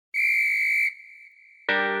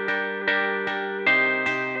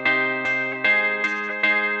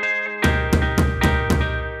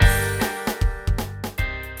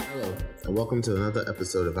welcome to another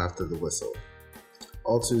episode of After the Whistle.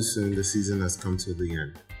 All too soon, the season has come to the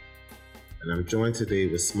end. And I'm joined today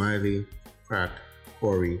with Smiley, Crack,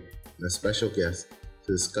 Corey, and a special guest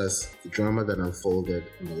to discuss the drama that unfolded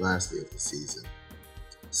on the last day of the season.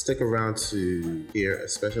 Stick around to hear a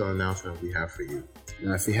special announcement we have for you.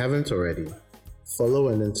 Now, if you haven't already, follow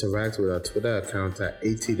and interact with our Twitter account at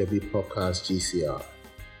ATWPodcastGCR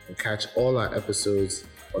and catch all our episodes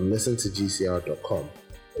on listentogcr.com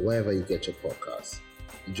or wherever you get your podcasts.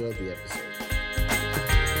 Enjoy the episode.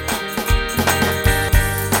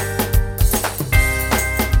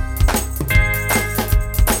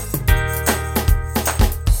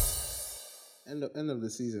 End of the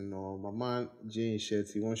season, no. My man Jane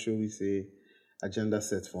Shetty, he won't surely say agenda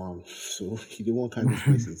set for him, so he didn't want kind of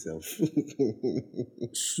face himself.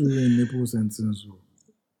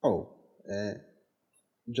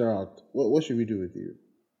 Gerald, what should we do with you?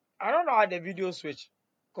 I don't know how the video switch,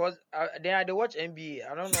 cause then I watch NBA.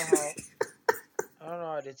 I don't know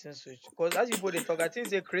how the thing switch. Cause as you put it, talk, I think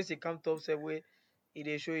say Chris come top say way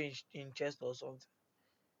they show in chest or something.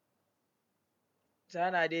 So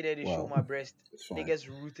I did they show my breast. They get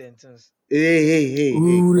root and things. Hey. I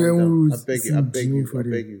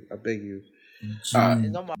beg you.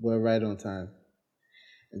 We're right on time.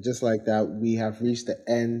 And just like that, we have reached the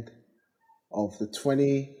end of the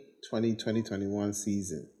 2020-2021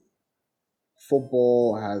 season.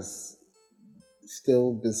 Football has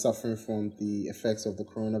still been suffering from the effects of the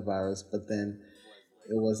coronavirus, but then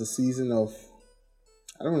it was a season of,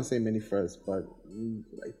 I don't want to say many firsts, but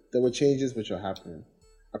there were changes which are happening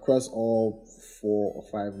across all 4 or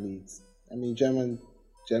 5 leagues. I mean, Germany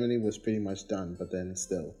was pretty much done, but then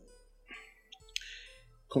still.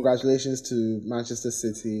 Congratulations to Manchester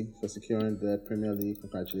City for securing the Premier League.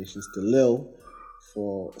 Congratulations to Lille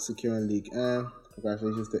for securing League 1.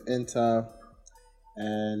 Congratulations to Inter.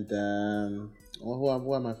 And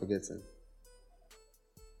who am I forgetting?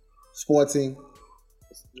 Sporting.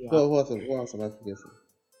 Yeah. What else am I forgetting?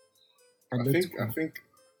 I think.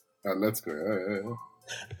 Let's go. Yeah.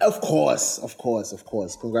 Of course.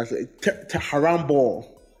 Congratulations to Haram Ball.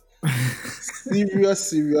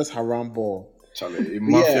 serious Haram Ball. Charlie,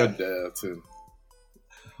 mafia there too.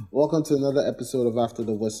 Welcome to another episode of After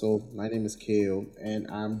the Whistle. My name is Ko, and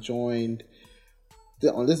I'm joined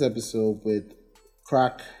on this episode with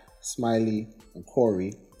Crack, Smiley, and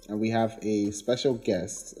Corey, and we have a special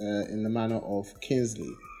guest in the manner of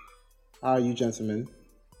Kingsley. How are you, gentlemen?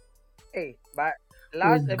 Hey, but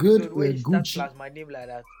last episode where you start class my name like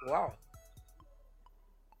that. Wow.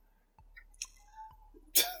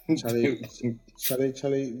 Charlie,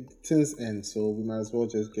 things end, so we might as well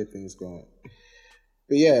just get things going.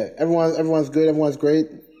 But yeah, everyone's good, everyone's great.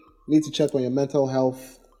 Need to check on your mental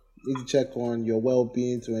health. Need to check on your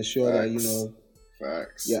well-being to ensure that,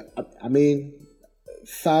 Facts. Yeah, I mean,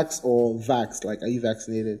 facts or vax, like, are you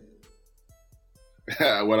vaccinated?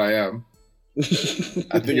 What I am. I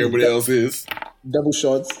think everybody else is. Double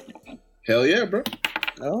shots. Hell yeah, bro.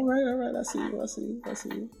 All right. I see you.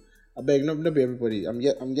 I beg, not be everybody. I'm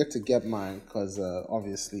yet to get mine because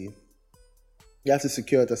obviously you have to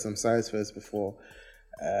secure it at some size first before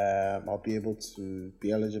I'll be able to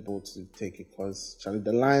be eligible to take it. Because Charlie,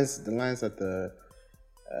 the lines at the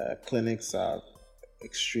clinics are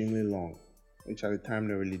extremely long, which at the time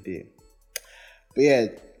they really did. But yeah,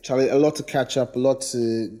 Charlie, a lot to catch up, a lot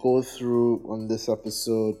to go through on this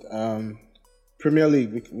episode. Premier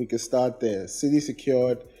League, we can start there. City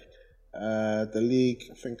secured the league,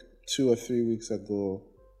 I think 2 or 3 weeks ago,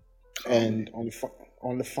 and on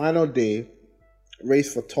the final day,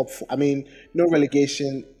 race for top 4. I mean, no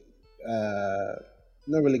relegation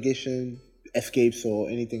escapes or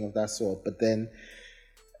anything of that sort. But then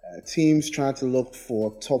teams trying to look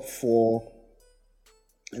for top 4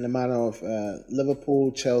 in the manner of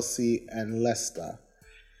Liverpool, Chelsea, and Leicester,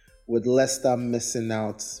 with Leicester missing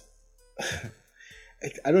out.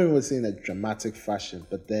 I don't even want to say in a dramatic fashion,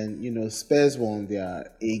 but then, Spurs won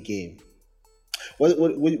their A game.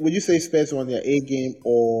 Would you say Spurs won their A game,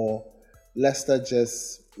 or Leicester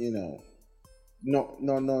just,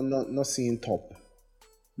 not seeing top?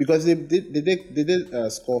 Because they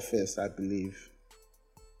did score first, I believe.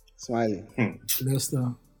 Smiley.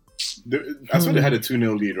 Leicester. I swear they had a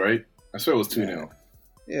 2-0 lead, right? I swear it was 2-0.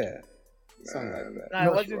 Yeah. Something like that. Nah,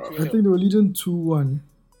 it wasn't 2-0. I think they were leading 2-1.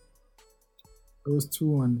 It was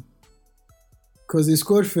 2-1. Because they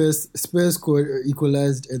scored first, Spurs scored,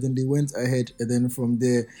 equalized, and then they went ahead, and then from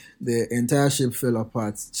there, the entire ship fell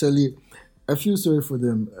apart. Actually, I feel sorry for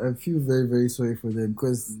them. I feel very, very sorry for them.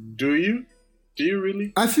 Because do you? Do you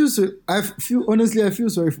really? Honestly, I feel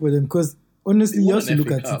sorry for them because honestly, you have to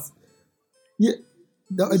look at it. Yeah,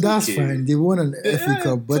 It's That's okay. fine. They won an FA Yeah,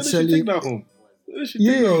 Cup, but so they should actually, take that home. They should take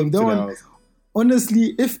that yeah, home that to the one. house.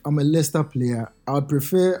 Honestly, if I'm a Leicester player, I would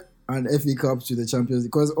prefer an FA Cup to the Champions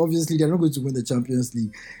League because obviously they're not going to win the Champions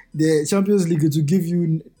League. The Champions League is to give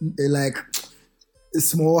you like a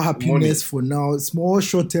small happiness Money. for now, small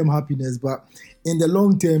short-term happiness, but in the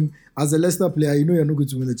long term, as a Leicester player, you know you're not going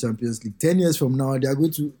to win the Champions League. 10 years from now, they are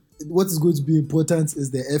going to. What is going to be important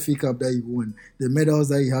is the FA Cup that you won, the medals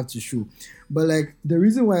that you have to show. But like the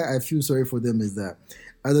reason why I feel sorry for them is that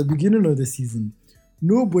at the beginning of the season,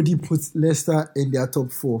 nobody put Leicester in their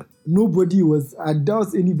top four. Nobody was. I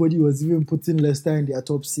doubt anybody was even putting Leicester in their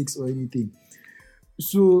top six or anything.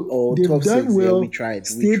 So Oh, they've top done six. Yeah, well, we tried.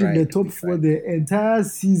 stayed in the top We four tried. the entire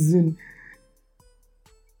season.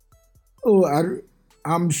 Oh,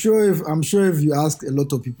 I'm sure if you ask a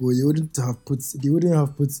lot of people, they wouldn't have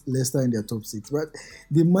put Leicester in their top six. But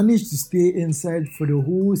they managed to stay inside for the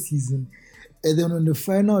whole season. And then on the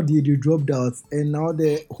final day, they dropped out. And now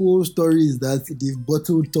the whole story is that they've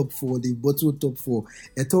bottled top four.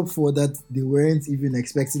 A top four that they weren't even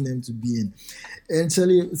expecting them to be in. And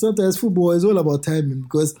actually, sometimes football is all about timing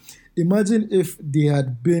because imagine if they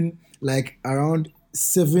had been like around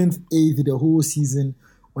seventh, eighth the whole season,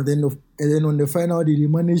 and then on the final day, they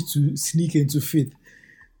managed to sneak into fifth.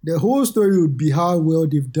 The whole story would be how well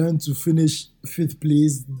they've done to finish fifth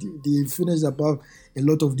place. They finished above a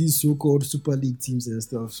lot of these so-called Super League teams and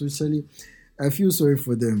stuff. So actually, I feel sorry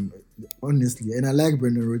for them, honestly. And I like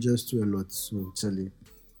Brendan Rodgers too a lot. So actually,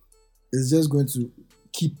 it's just going to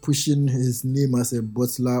keep pushing his name as a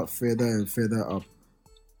butler further and further up.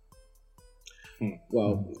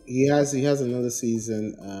 Well, he has another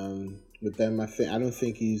season with them. I don't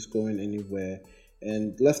think he's going anywhere.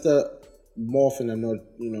 And Leicester, more often than not,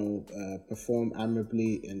 perform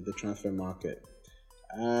admirably in the transfer market.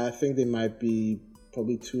 I think they might be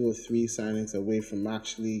probably 2 or 3 signings away from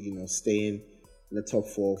actually, staying in the top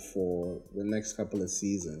 4 for the next couple of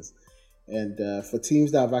seasons. And for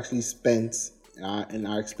teams that have actually spent and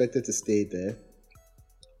are expected to stay there,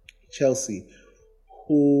 Chelsea,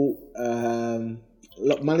 who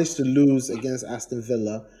managed to lose against Aston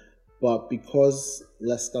Villa, but because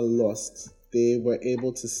Leicester lost, they were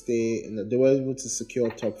able to they were able to secure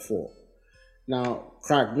top 4. Now,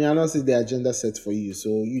 crack me, I don't see the agenda set for you, so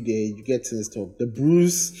you get to this talk. The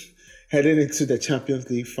Blues heading into the Champions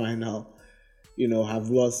League final, have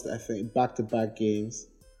lost, I think, back-to-back games,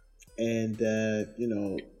 and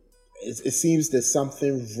it seems there's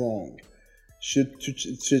something wrong.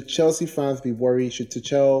 Should Chelsea fans be worried? Should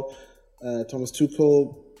Thomas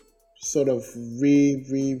Tuchel sort of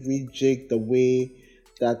rejig the way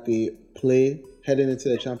that they play heading into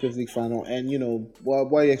the Champions League final? And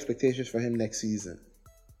what are your expectations for him next season?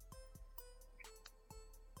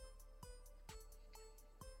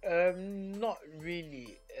 Not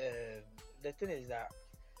really. The thing is that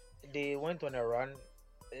they went on a run.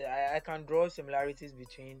 I can draw similarities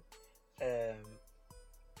between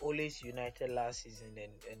Ole's United last season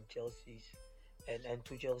and Chelsea's and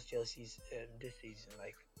Tuchel's Chelsea's this season.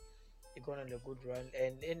 Like they gone on a good run,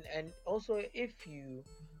 and also if you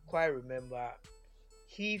quite remember,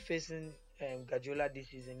 he facing Guardiola this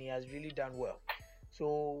season, he has really done well.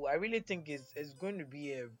 So I really think it's going to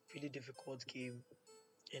be a really difficult game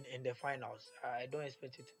in the finals. I don't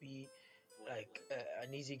expect it to be like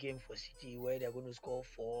an easy game for City where they're going to score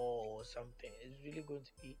 4 or something. It's really going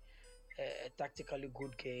to be a tactically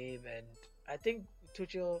good game, and I think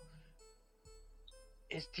Tuchel,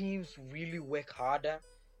 his teams really work harder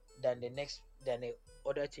than the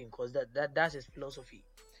other team because that's his philosophy.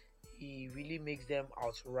 He really makes them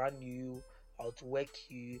outrun you, outwork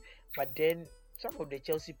you. But then some of the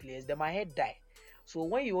Chelsea players, they might head die. So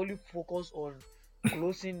when you only focus on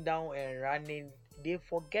closing down and running, they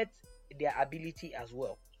forget their ability as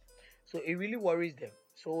well. So it really worries them.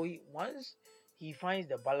 So once he finds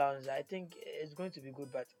the balance, I think it's going to be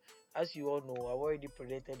good. But as you all know, I've already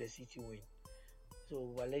predicted the City win.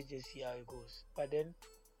 So but let's just see how it goes. But then,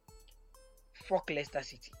 fuck Leicester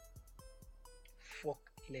City. Fuck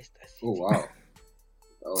Leicester City. Oh wow,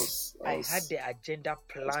 I had the agenda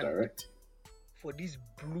planned direct for this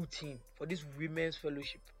blue team, for this women's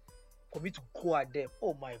fellowship, for me to go at them.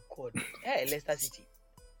 Oh my god. Hey, Leicester City.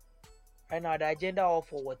 Right now, the agenda all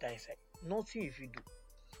for what I said. Nothing if you do.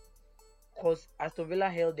 Because Aston Villa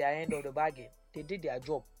held their end of the bargain. They did their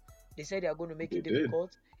job. They said they are going to make it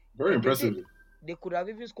difficult. Very impressively. They could have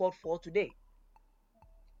even scored 4 today.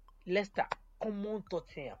 Leicester, come on,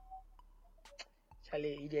 Tottenham.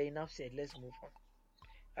 Charlie, they're enough said. Let's move on.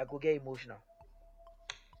 I could get emotional.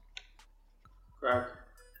 Crack.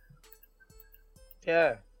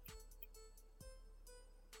 Yeah.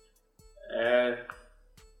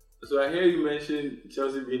 So I hear you mention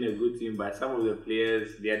Chelsea being a good team, but some of the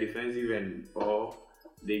players they are defensive and or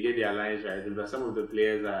they get their lines right. But some of the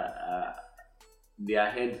players are their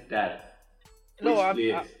heads die. Which No,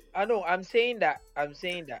 players? I know. I'm saying that.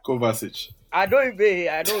 Kovacic. I don't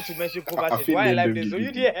know to mention Kovacic. feel Why I them like them this? So the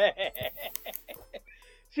you big. did.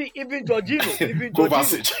 See, even Jorginho.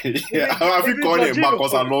 Kovacic. Yeah, I think calling him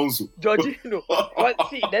Marcos Alonso. Jorginho. But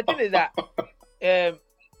see, the thing is that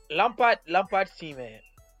Lampard's team,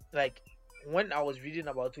 like when I was reading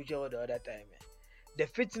about Tuchel the other time, the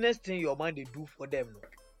fitness thing your man they do for them, no?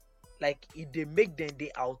 Like if they make them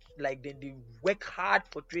they out, like then they work hard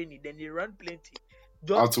for training, then they run plenty.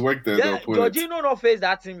 Outwork the opponent. Jorginho not faced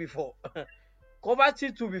that thing before.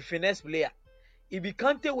 Kovacic to be finesse player. If he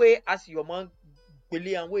can't take away as your man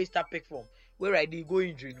Billy and where he start pick from, where I did go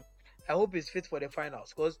injury. No? I hope he's fit for the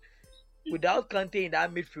finals because without Kante in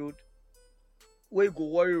that midfield, where you go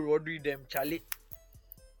worry Rodri them, Charlie,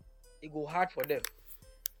 it go hard for them.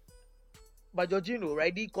 But Jorginho,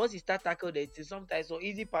 right, because he start tackle that sometimes so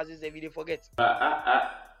easy passes every day forget.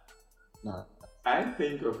 No. I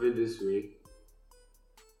think of it this way: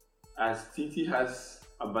 as TT has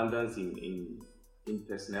abundance in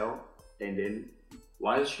personnel, and then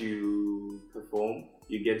once you perform,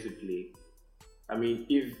 you get to play. I mean,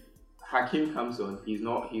 if Hakim comes on, he's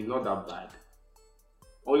not that bad.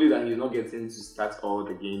 Only that he's not getting to start all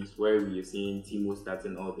the games where we are seeing Timo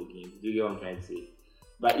starting all the games. Do you get what I'm trying to say?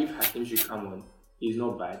 But if Hakim should come on, he's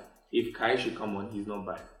not bad. If Kai should come on, he's not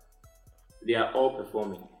bad. They are all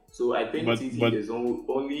performing. So I think TT is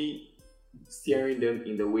only steering them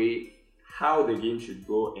in the way how the game should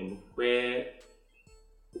go and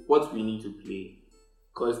what we need to play.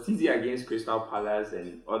 Because TT against Crystal Palace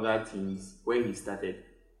and other teams, when he started,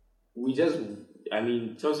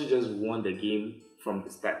 Chelsea just won the game from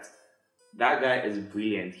the start. That guy is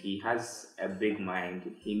brilliant. He has a big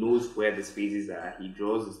mind. He knows where the spaces are. He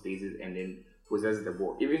draws the spaces and then possesses the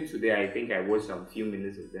ball. Even today, I think I watched a few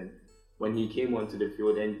minutes of them when he came onto the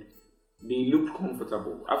field and they looked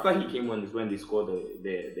comfortable. After he came on is when they scored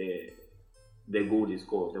the goal they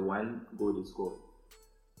scored, the one goal they scored.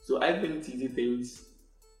 So I think TT thinks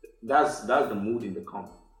that's the mood in the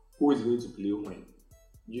camp. Who is going to play when?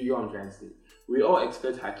 You get what I'm trying to say? We all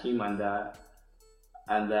expect Hakim under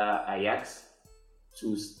Ajax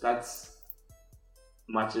to start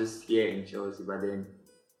matches here in Chelsea, but then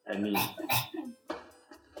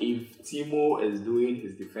if Timo is doing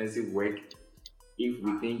his defensive work, if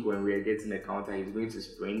we think when we are getting a counter he's going to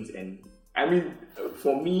sprint, and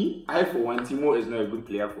for me, for one, Timo is not a good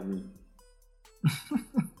player for me.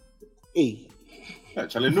 Hey.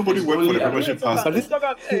 Actually, nobody worked for the Premiership pass.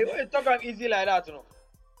 Talk easy like that, you know.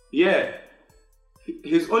 Yeah.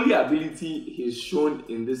 His only ability he's shown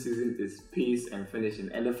in this season is pace and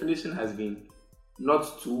finishing, and the finishing has been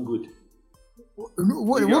not too good.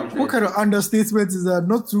 What kind of understatement is that?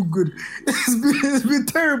 Not too good. It's been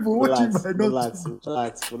terrible. Relax.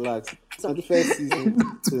 So the first season,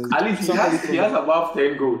 at least he has above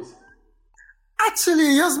 10 goals.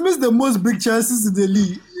 Actually, he has missed the most big chances in the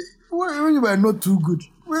league. What do you mean by not too good?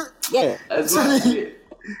 Well, yeah.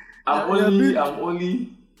 I'm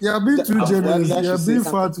only. You are being too generous. You are being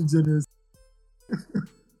far too generous.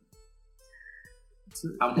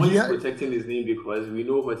 I'm only protecting his name because we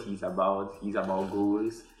know what he's about. He's about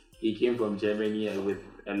goals. He came from Germany with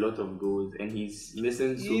a lot of goals, and he's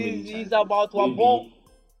missing so many chances. He's about one ball.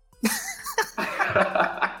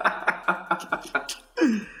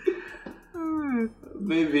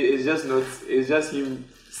 Maybe it's just him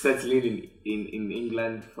settling in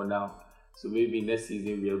England for now. So maybe next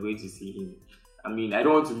season we are going to see him. I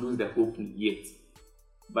don't want to lose the hope yet,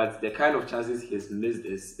 but the kind of chances he has missed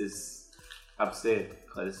is absurd.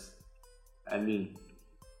 Because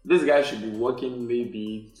this guy should be working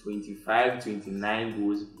maybe 25, 29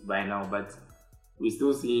 goals by now, but we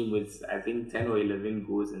still see him with I think 10 or 11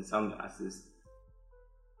 goals and some assists.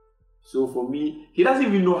 So for me, he doesn't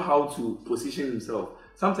even know how to position himself.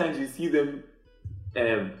 Sometimes you see them,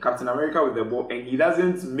 Captain America with the ball, and he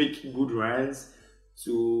doesn't make good runs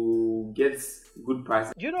to get good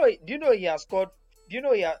passes. Do you know he has scored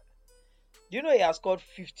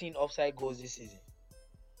 15 offside goals this season?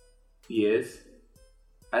 Yes.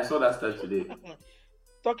 I saw that stat today.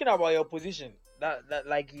 Talking about your position, that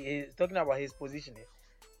like he is talking about his positioning.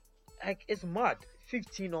 Like it's mad.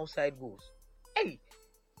 15 offside goals. Hey.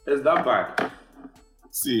 Is that bad?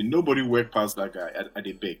 See, nobody worked past that guy at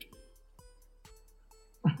the big.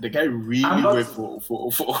 The guy really worked for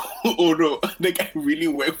oh no, the guy really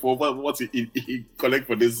worked for what he collect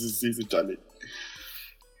for this season, Charlie.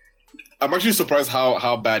 I'm actually surprised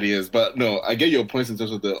how bad he is, but no, I get your points in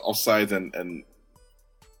terms of the offsides and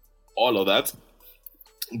all of that.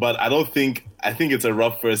 But I think it's a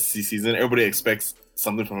rough first season. Everybody expects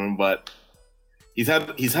something from him, but he's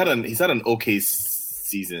had an okay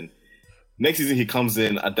season. Next season he comes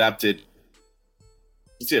in adapted.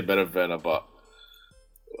 You see a better Werner, but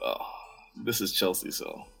this is Chelsea,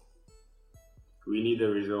 so we need the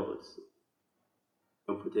results.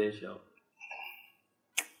 No potential.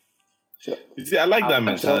 You see, I like that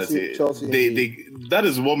mentality. Chelsea, that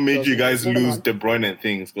is what made you guys lose De Bruyne and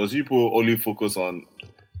things, because people only focus on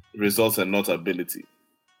results and not ability.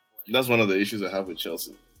 That's one of the issues I have with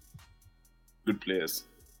Chelsea. Good players.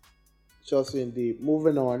 Chelsea indeed.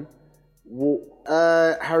 Moving on.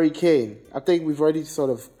 Harry Kane. I think we've already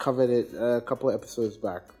sort of covered it a couple of episodes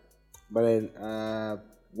back. But then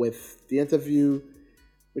with the interview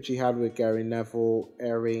which he had with Gary Neville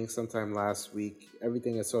airing sometime last week,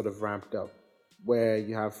 everything is sort of ramped up, where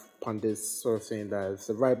you have pundits sort of saying that it's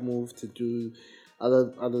the right move to do.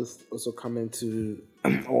 Others also come into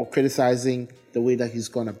or criticizing the way that he's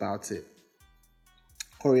gone about it.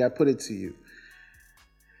 Corey, I put it to you.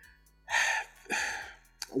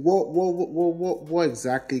 What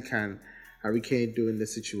exactly can Harry Kane do in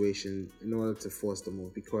this situation in order to force the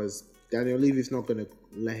move? Because Daniel Levy's not going to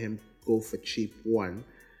let him go for cheap, one.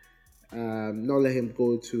 Not let him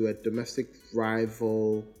go to a domestic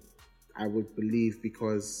rival, I would believe,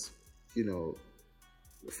 because, you know,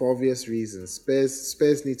 for obvious reasons.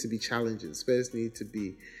 Spurs need to be challenging. Spurs need to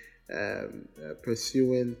be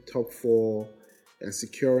pursuing top four and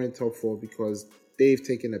securing top four, because they've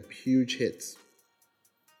taken a huge hit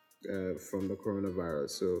from the coronavirus.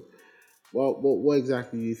 So what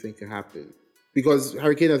exactly do you think can happen? Because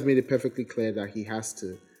Harry Kane has made it perfectly clear that he has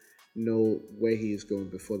to know where he is going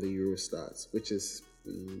before the Euro starts, which is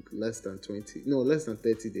less than 30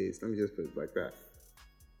 days. Let me just put it like that.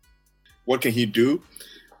 What can he do?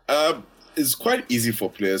 It's quite easy for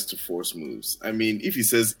players to force moves. I mean, if he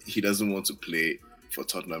says he doesn't want to play for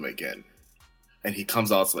Tottenham again, and he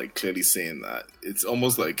comes out like clearly saying that, it's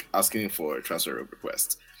almost like asking for a transfer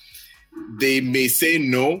request. They may say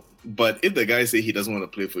no, but if the guy say he doesn't want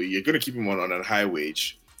to play for you, you're going to keep him on a high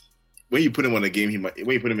wage. When you put him in a game, he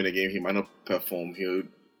might not perform. He'll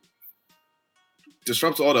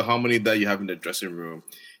disrupt all the harmony that you have in the dressing room.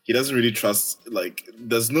 He doesn't really trust, like,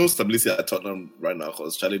 there's no stability at Tottenham right now,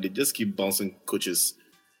 because Charlie, they just keep bouncing coaches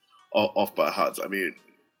off by heart. I mean,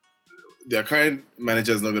 their current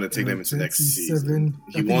manager is not going to take them into next season.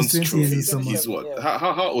 He wants trophies. He's what? Yeah.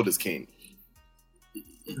 How old is Kane?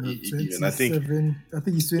 I think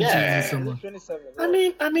he's 20. Yeah. 27.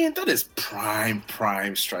 I mean that is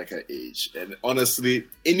prime striker age. And honestly,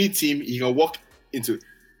 any team, he can walk into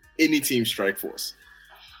any team strike force.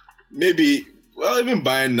 Maybe, well, even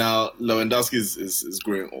Bayern now, Lewandowski is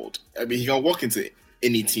growing old. I mean, he can walk into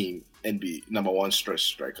any team and be number one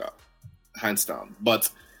striker, hands down. But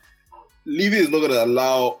Levy is not going to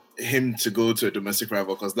allow him to go to a domestic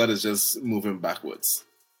rival, because that is just moving backwards.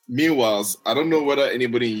 Meanwhile, I don't know whether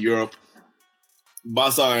anybody in Europe,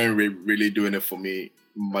 Barca aren't really doing it for me.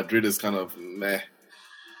 Madrid is kind of meh.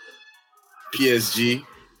 PSG,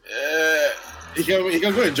 he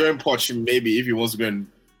can go and join Poch maybe if he wants to go and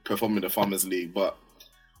perform in the Farmers League. But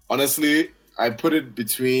honestly, I put it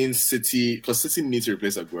between City, because City needs to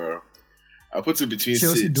replace Aguero. I put it between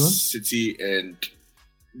City and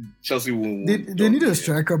Chelsea. They need a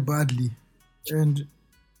striker badly, and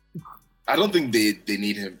I don't think they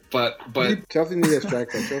need him, but Chelsea need a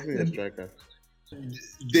striker.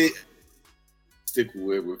 They stick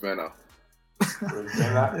with Werner.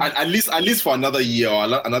 At least for another year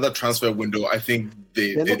or another transfer window, I think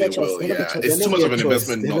they will. Yeah, it's too much of an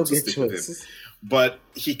investment not to stick with him. But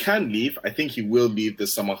he can leave. I think he will leave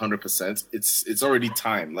this summer 100%. It's already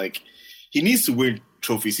time. Like, he needs to win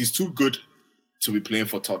trophies. He's too good to be playing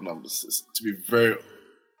for Tottenham, to be very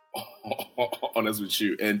honest with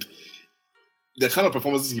you. And the kind of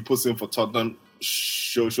performances he puts in for Tottenham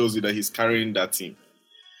shows you that he's carrying that team.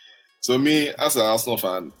 So me, as an Arsenal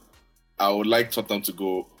fan, I would like Tottenham to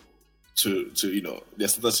go to their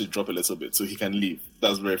status should drop a little bit so he can leave.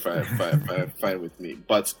 That's very fine with me.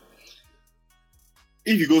 But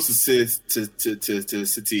if he goes to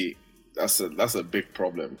City, that's a big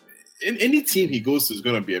problem. In any team he goes to is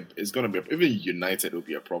gonna be even United will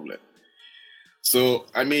be a problem. So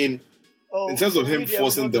I mean, in terms of him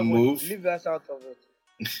forcing the move, leave us out of it.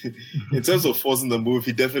 In terms of forcing the move,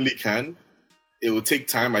 he definitely can. It will take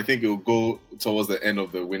time. I think it will go towards the end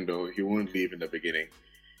of the window. He won't leave in the beginning.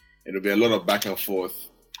 It'll be a lot of back and forth,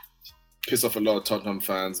 piss off a lot of Tottenham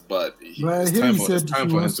fans, but it's time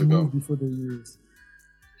for him to go. Before the years.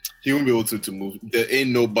 He won't be able to move. There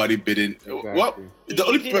ain't nobody bidding. Exactly. What? The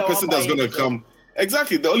only person that's going to come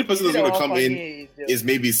Exactly. The only person that's going to come in is the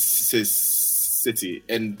maybe City.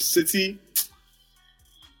 And City,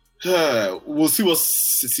 we'll see what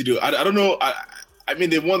City do. I don't know. I mean,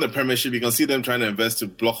 they won the Premiership. You can see them trying to invest to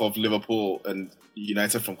block off Liverpool and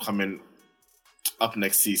United from coming up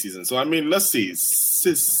next season. So, I mean, let's see.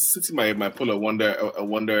 City might pull a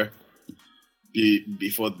wonder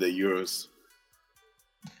before the Euros.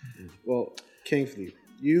 Well, Kingsley,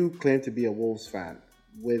 you claim to be a Wolves fan.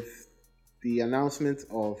 With the announcement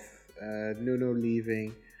of Nuno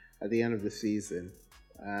leaving at the end of the season,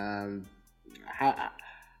 how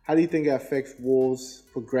do you think it affects Wolves'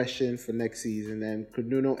 progression for next season? And could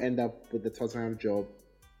Nuno end up with the Tottenham job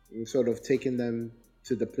and sort of taking them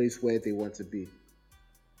to the place where they want to be?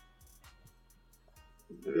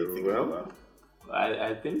 Well,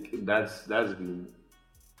 I think that's been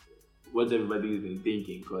what everybody's been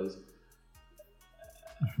thinking, because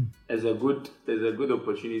there's a good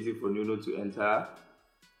opportunity for Nuno to enter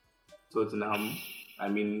Tottenham. I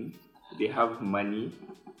mean, they have money.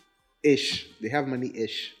 They have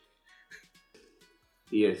money-ish.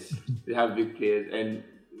 Yes, they have big players, and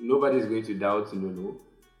nobody's going to doubt Nuno.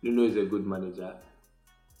 Nuno is a good manager.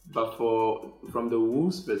 But from the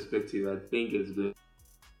Wolves' perspective, I think it's good.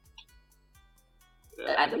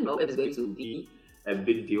 I don't know if it's going to be a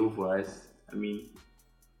big deal for us. I mean,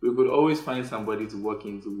 we could always find somebody to walk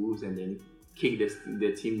into Wolves and then kick the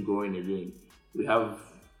team going again. We have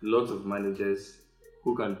lots of managers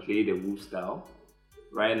who can play the Wolves style.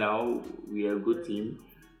 Right now, we are a good team.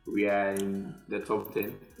 We are in the top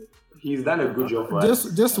 10. He's done a good job for us.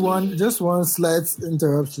 Just one slight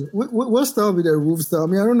interruption. What style be the Wolves style? I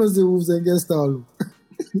mean, I don't know if the Wolves against style.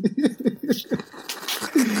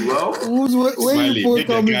 Well,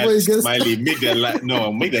 Smiley, make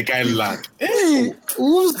the guy laugh. Hey,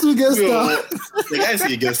 Wolves to get style. The guy say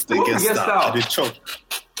he gets style. They chop.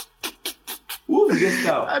 Wolves get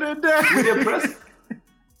style. I don't know.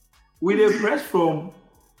 With a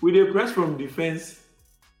press from defense,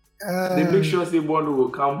 they make sure the ball will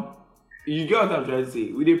come. You get what I'm trying to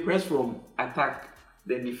say? With a press from attack,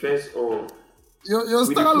 then defense or your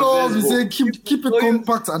style always say keep it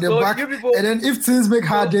compact at the back, and then if things make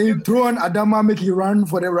hard, then you throw on Adama, make you run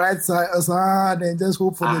for the right side, and just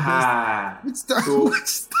hope for the best.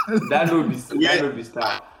 That will be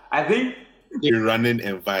style. I think you're running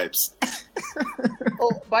and vibes.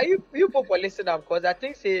 But you people listen up, because I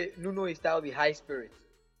think say Nuno is style be high spirit.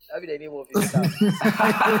 That'll be the name of his style.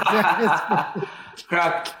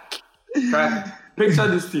 Crack. Picture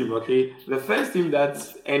this team, okay? The first team that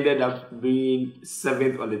ended up being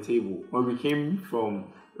 7th on the table when we came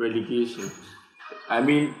from relegation. I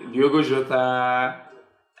mean, Diogo Jota,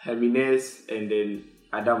 Jimenez, and then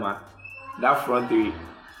Adama. That front three,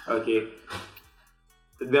 okay?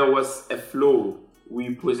 There was a flow.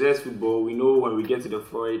 We possess football. We know when we get to the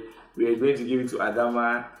forward, we are going to give it to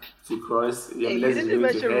Adama to cross. Jimenez is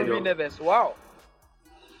going to head up. Wow.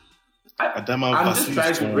 I'm just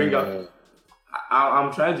trying to bring up.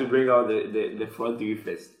 I'm trying to bring out the front three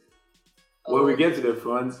first. When we get to the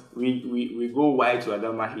front, we go wide to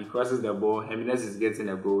Adama. He crosses the ball. Jimenez is getting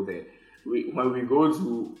a goal there. When we go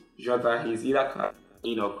to Jota, he's either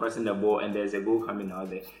crossing the ball and there's a goal coming out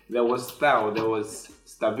there. There was style. There was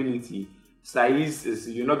stability.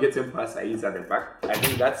 You're not getting past Saiz at the back. I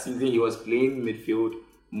think that season he was playing midfield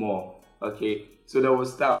more. Okay, so there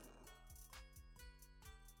was style.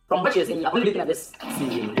 From what you're saying, you're only looking at this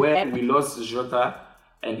season where we lost Jota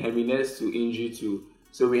and Jimenez to injury too.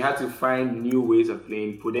 So we had to find new ways of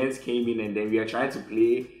playing. Prudence came in, and then we are trying to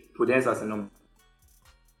play Prudence as a number.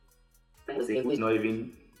 Who's not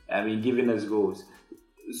even, giving us goals.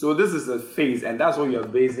 So this is a phase, and that's what you're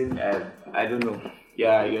basing. I don't know.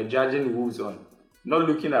 Yeah, you're judging Wolves on, not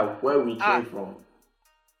looking at where we came from.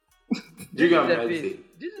 Do you get what I'm saying?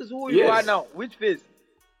 This is who you are now. Which phase?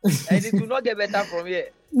 And it will not get better from here.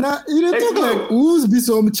 Now, you don't talk like Wolves be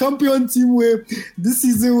some champion team where this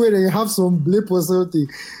season where they have some blip or something.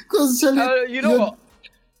 Because you know what?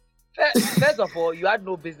 First of all, you had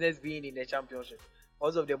no business being in the championship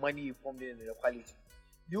because of the money you pumped in and the quality.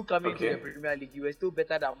 You coming to the Premier League, you were still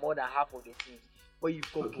better than more than half of the teams. But you've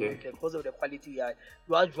come because of the quality you had.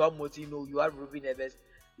 You had Joao Moutinho, you had Ruben Neves,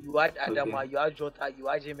 you had Adama, you had Jota, you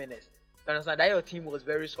had Jimenez. You understand that your team was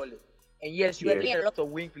very solid. And yes, you had a lot of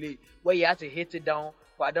wing play where you had to hit it down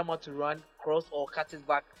for Adama to run, cross, or cut it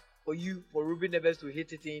back. For Ruben Neves to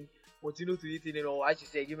hit it in, Moutinho to hit it in, or as you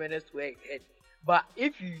say, Jimenez to head. But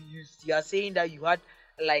if you are saying that you had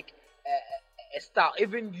like a style,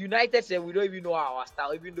 even United said we don't even know our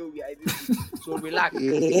style, even though we are in this league. So relax.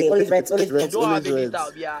 You don't have any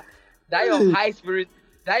style. Yeah, that your high spirit.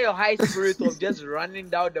 That your high spirit of just running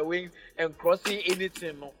down the wings and crossing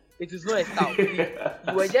anything. No, it is not a style.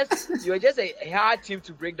 You were just a hard team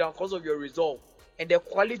to break down because of your resolve and the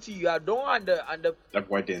quality you are. Don't under. That's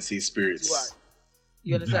why they say spirits.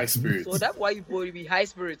 You understand? High spirits. So that's why you probably be high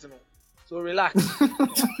spirits. No, so relax.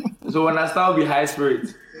 So when I start with high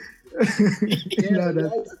spirits. High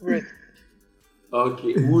spirit.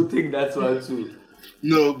 Okay, we'll take that one too.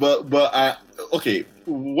 No, but okay.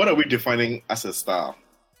 What are we defining as a star?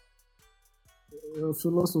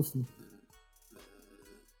 Philosophy.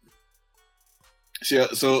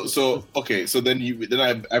 So okay. So then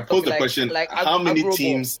I pose the question: how many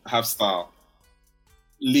teams have star?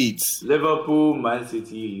 Leeds. Liverpool, Man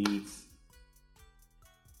City, Leeds.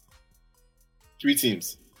 3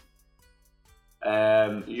 teams.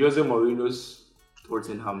 Jose Mourinho's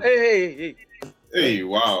Tottenham. Hey,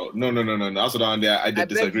 wow. No. Also down there, I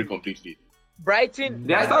disagree completely. Brighton.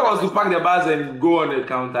 Their style was to pack the bars and go on the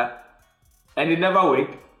counter. And it never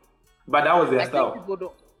worked. But that was their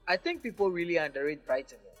style. I think people really underrate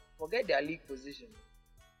Brighton. Forget their league position.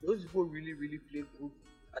 Those people really, really play good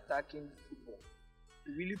attacking football.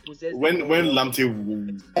 They really possess. When Lamptey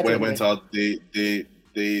went out,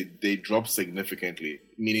 they dropped significantly,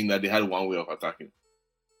 meaning that they had one way of attacking.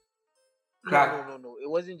 No. It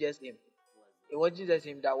wasn't just him. It wasn't just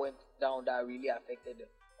him that went down that really affected them.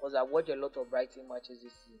 Because I watched a lot of Brighton matches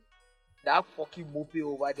this season. That fucking Mope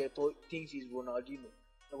over there thinks he's Ronaldinho.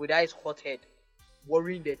 And with that his hot head,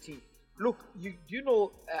 worrying the team. Look, you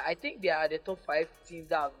know, I think they are the top 5 teams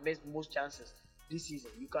that have missed most chances this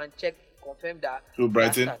season. You can check, confirm that. Who,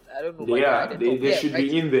 Brighton? I don't know. They should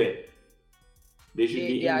be in there. They should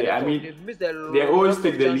be in there. I mean, they always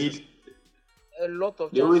take the lead. A lot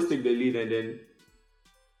of chances. They always take the lead and then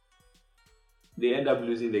they end up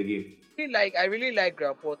losing the game. I really like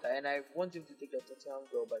Graham Potter and I want him to take the Tottenham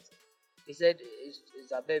job, but he said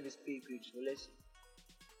it's above his pay grade, so let's see.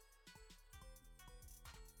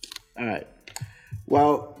 All right.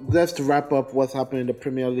 Well, just to wrap up what's happening in the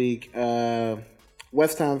Premier League,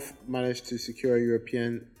 West Ham managed to secure a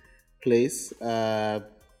European place.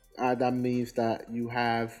 That means that you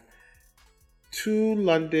have 2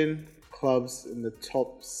 London clubs in the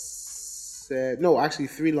top 7. No, actually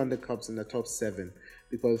 3 London clubs in the top 7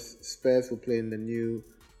 because Spurs will play in the new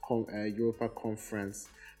Europa Conference.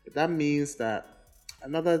 But that means that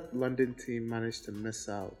another London team managed to miss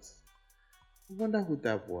out. I wonder who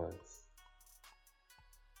that was.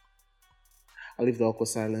 I'll leave the awkward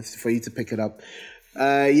silence for you to pick it up.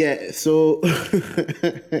 So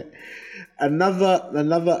another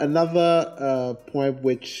point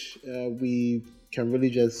which we can really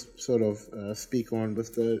just sort of speak on was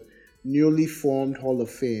the newly formed Hall of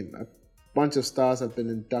Fame. A bunch of stars have been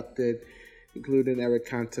inducted, including Eric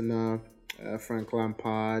Cantona, Frank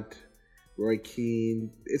Lampard, Roy Keane.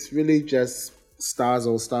 It's really just stars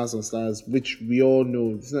on stars, which we all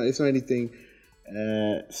know. It's not anything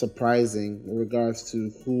surprising in regards to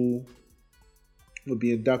who will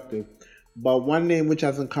be inducted. But one name which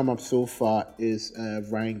hasn't come up so far is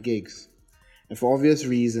Ryan Giggs, and for obvious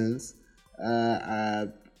reasons, I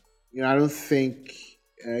don't think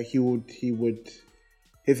his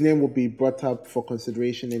name will be brought up for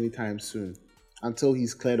consideration anytime soon, until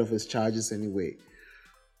he's cleared of his charges anyway.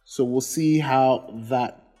 So we'll see how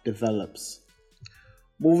that develops.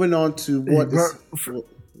 Moving on to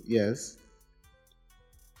yes.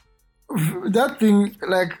 That thing,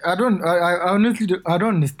 I honestly don't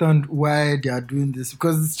understand why they are doing this,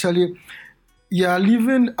 because it's actually, you are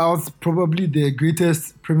leaving out probably the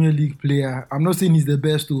greatest Premier League player. I'm not saying he's the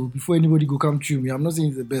best, though. Before anybody go come to me, I'm not saying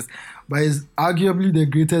he's the best, but he's arguably the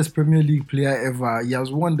greatest Premier League player ever. He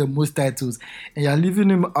has won the most titles, and you're leaving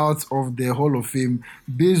him out of the Hall of Fame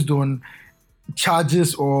based on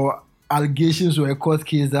charges or allegations or a court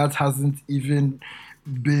case that hasn't even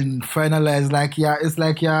been finalized.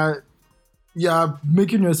 You're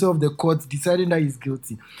making yourself the court deciding that he's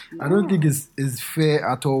guilty. I don't think it's fair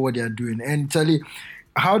at all what they're doing. And Charlie,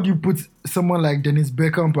 how do you put someone like Dennis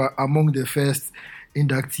Bergkamp among the first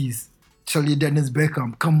inductees? Charlie, Dennis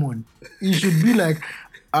Bergkamp, come on. He should be like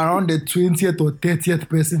around the 20th or 30th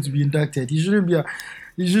person to be inducted. He shouldn't be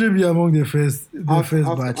among the first batch.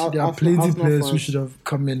 There are plenty players who should have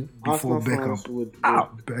come in before Bergkamp.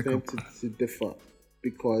 Bergkamp to differ,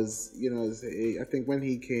 because I think when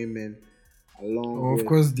he came in, of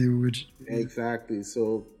course they would. Exactly.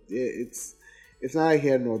 So it's neither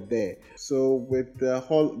here nor there. So with the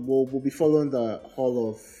Hall, we'll be following the Hall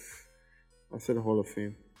of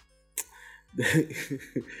Fame.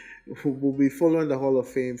 We'll be following the Hall of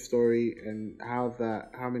Fame story and how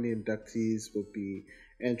many inductees will be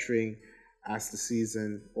entering as the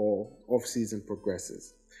season or off-season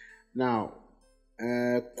progresses. Now,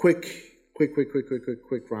 quick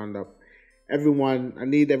roundup. Everyone, I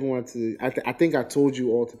need everyone to. I think I told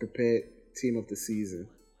you all to prepare team of the season.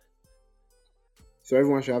 So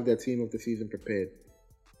everyone should have their team of the season prepared.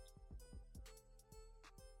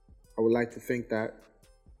 I would like to think that.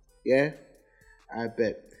 Yeah, I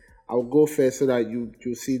bet. I'll go first so that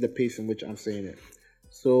you'll see the pace in which I'm saying it.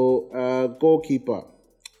 So, goalkeeper,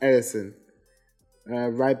 Edison.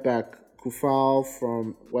 Right back, Kufal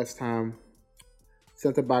from West Ham.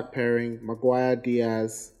 Centre back pairing, Maguire,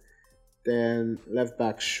 Diaz. Then left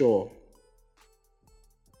back, Shaw.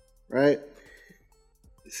 Right?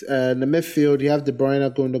 In the midfield, you have De Bruyne,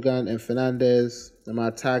 Gundogan, and Fernandes. And my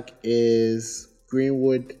attack is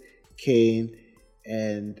Greenwood, Kane,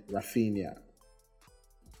 and Rafinha.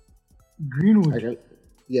 Greenwood?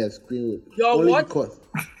 Yes, Greenwood. Yo, only what? Because,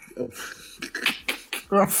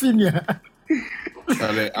 Rafinha.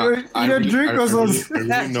 Charlie, I really know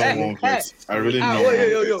one place. I really know.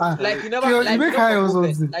 Yo. Like you never, like you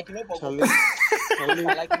know,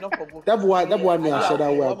 that boy me I shut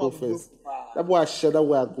that where I go first. That boy I shut that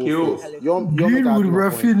where I go first. You Greenwood,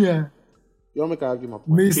 Rafinha. You make argue my point.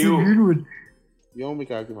 Mason Greenwood. You don't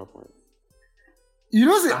make argue my point. You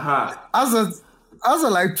know, as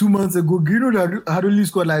of like 2 months ago, Greenwood had only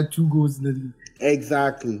scored like 2 goals in the league.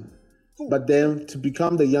 Exactly. But then to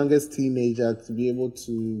become the youngest teenager, to be able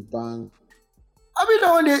to bang. I mean,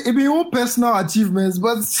 that one day, it be your own personal achievements,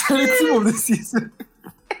 but it's the team of the season.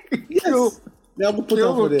 Yes. They are going to put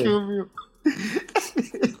that for there. Kill me.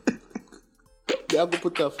 They are going to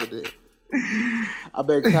put that for there. I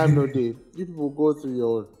beg time no day. You people go through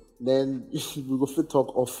your. Then we go fit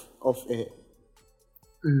talk off air.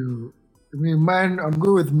 I mean, mine, I'm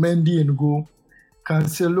going with Mendy in goal.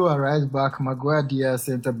 Cancelo, a right back. Maguire, Diaz,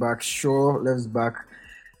 centre back. Shaw, left back.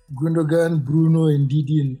 Gundogan, Bruno, and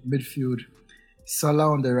Didi in midfield.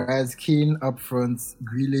 Salah on the right. Kane up front.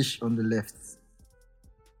 Grealish on the left.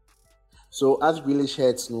 So as Grealish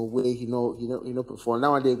heads, no way he no perform.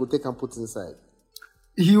 Nowadays, go take and put inside.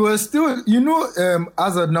 He was still,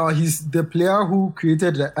 as of now, he's the player who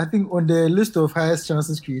created, I think, on the list of highest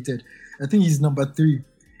chances created. I think he's number 3.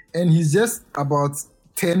 And he's just about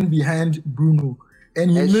 10 behind Bruno.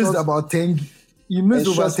 And he missed about 10. He missed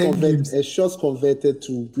over 10 games. A shots converted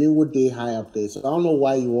to Greenwood day high up there. So I don't know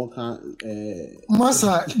why you can't.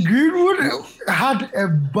 Massa, Greenwood had a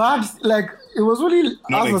bad, it was only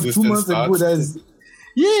as of 2 months ago.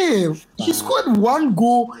 He scored 1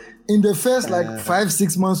 goal in the first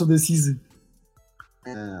 5-6 months of the season.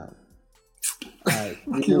 Right.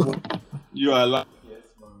 You are like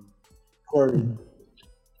Corey.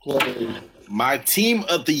 My team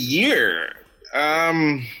of the year.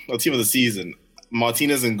 Team of the season.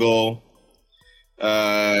 Martinez in goal.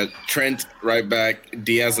 Trent right back.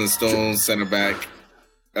 Diaz and Stones center back.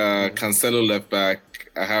 Cancelo left back.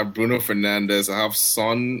 I have Bruno Fernandes. I have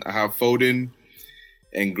Son. I have Foden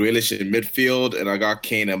and Grealish in midfield, and I got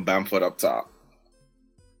Kane and Bamford up top.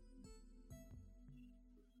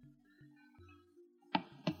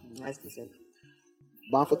 Nice percent.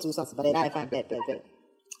 Bamford 2 cents, but I find bet.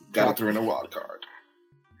 Got to throw in a wild card.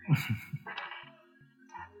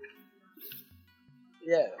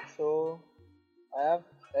 Yeah, so I have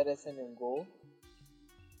Edison in goal.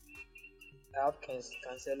 I have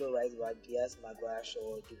Cancelo right back, Diaz, Maguire,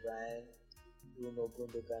 Shaw, De Bruyne, Bruno,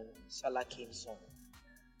 Gundogan, Salah, Kane, Son.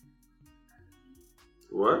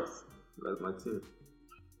 What? That's my team.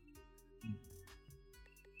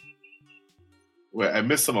 Wait, I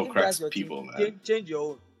missed some of Crack's people, man. Change your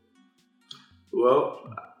own.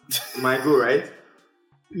 Well, my goal, right?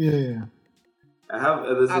 Yeah. I have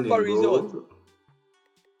Edison in goal.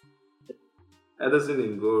 Edison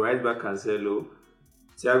in goal, right back Cancelo,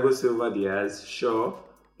 Thiago Silva, Diaz, Shaw.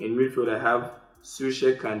 In midfield, I have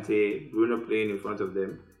Soucek, Kante, Bruno playing in front of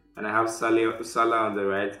them, and I have Salah on the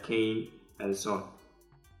right, Kane, and Son.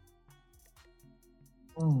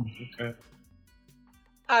 Okay.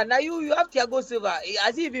 Now you have Thiago Silva.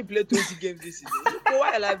 Has he even played 20 games this season?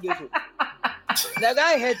 Why I like this? The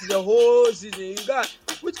guy hurt the whole season. You got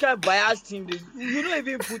which kind of biased team this? You don't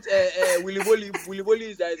even put Willy Bolly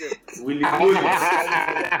is there. Willy Bolly.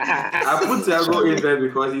 I put Thiago in there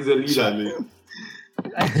because he's a leader.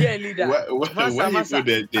 A leader.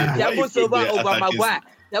 Thiago Silva over Maguire.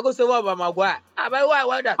 Thiago Silva over Maguire.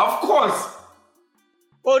 Why that? Of course.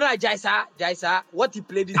 Oh no, Jaisa. What he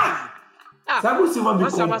played this season? Thiago Silva be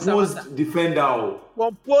composed defender.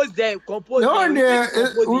 Compose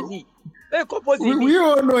them. We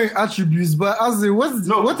all know attributes, but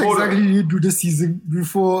what exactly did you do this season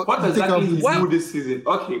before? What exactly did you do this season?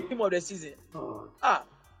 Okay. Team of the season.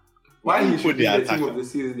 why you he should put be the the team attacker? of the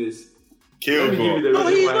season is. Kill Let me give you ball. the No,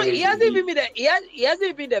 reason he's why not. he He should hasn't be. even been he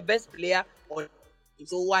hasn't been the best player on.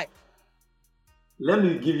 So why? Let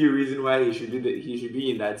me give you a reason why he should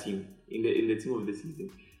be in that team, in the team of the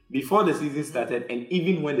season. Before the season started, and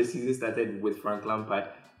even when the season started with Frank Lampard,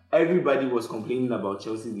 everybody was complaining about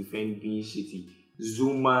Chelsea's defense being shitty.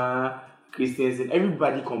 Zuma, Christensen,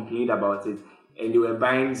 everybody complained about it, and they were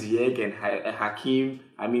buying Ziyech and Hakim.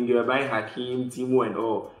 I mean, they were buying Hakim, Timo, and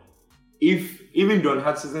all. If even Don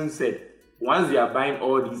Hutchison said, once they are buying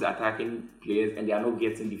all these attacking players and they are not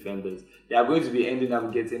getting defenders, they are going to be ending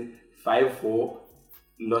up getting 5-4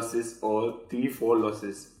 losses or 3-4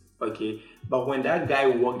 losses. Okay, but when that guy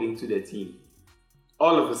walked into the team,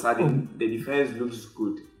 all of a sudden the defense looks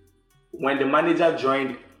good. When the manager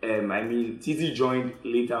joined, Titi joined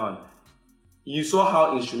later on, you saw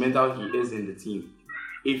how instrumental he is in the team.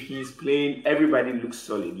 If he's playing, everybody looks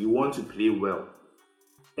solid. You want to play well.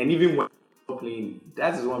 And even when he's not playing,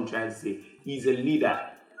 that is what I'm trying to say. He's a leader.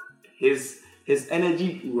 His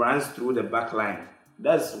energy runs through the back line.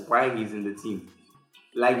 That's why he's in the team.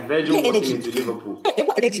 Like Virgil walking into Liverpool.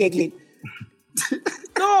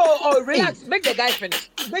 No, relax. Make the guy finish.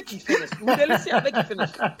 Make he finish. Make he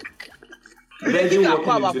finish. Virgil walking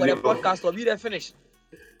For into the Liverpool. podcast of you then finish.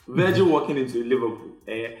 Virgil walking into Liverpool.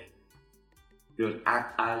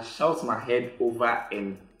 I shout my head over,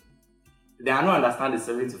 and they are not understand the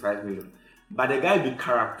 75 million. But the guy be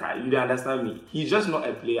character. You don't understand me. He's just not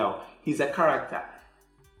a player. He's a character.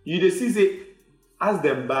 You just see say, as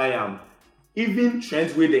them buy him. Even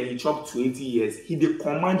Trent where he chopped 20 years, he dey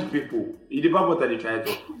command people. He dey what they try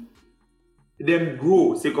to. Them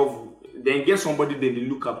grow sake of then get somebody they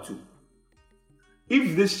look up to.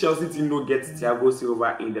 If this Chelsea team no get Thiago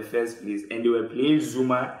Silva in the first place and they were playing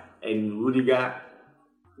Zuma and Rudiger,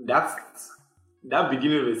 that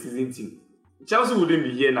beginning of the season team, Chelsea wouldn't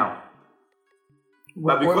be here now.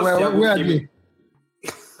 But because Thiago came in,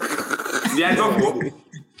 they are not good.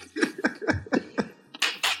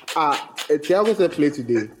 Thiago said play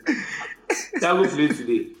today. Thiago played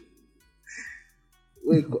today.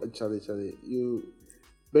 Wait, Charlie,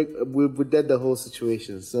 we did the whole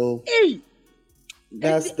situation. So hey,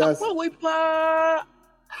 that's okay.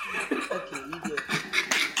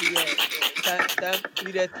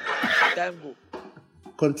 Time go.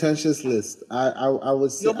 Contentious list. I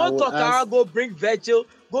would say. Your man talk. Go bring Virgil.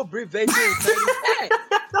 Hey.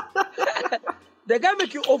 The guy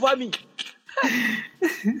make you over me.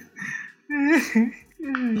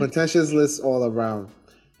 Contentious list all around.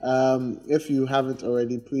 If you haven't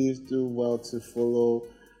already, please do well to follow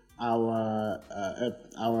our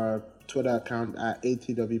Twitter account at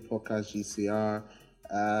ATW Podcast GCR.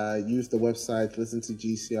 Use the website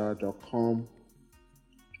listentogcr.com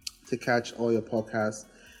to catch all your podcasts.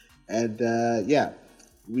 And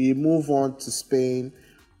we move on to Spain,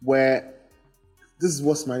 where this is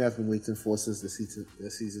what Smiley has been waiting for since the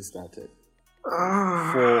season started.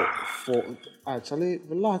 Actually,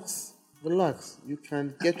 relax. You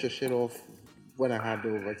can get your shit off when I hand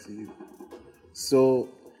over to you. So,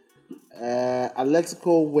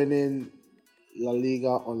 Atletico winning La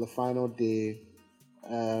Liga on the final day.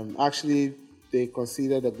 Actually, they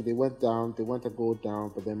conceded that they went a goal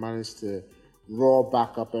down, but they managed to roar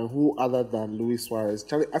back up. And who other than Luis Suarez?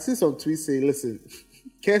 Charlie, I see some tweets saying, listen,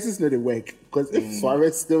 cases not the work, because if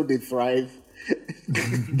Suarez still did thrive,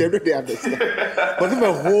 they understand. But if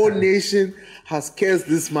a whole nation has cursed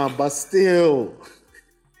this man, but still,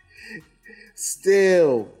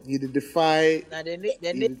 he did defy.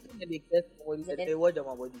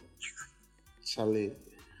 Charlie.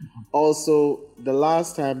 Also, the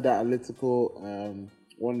last time that Atletico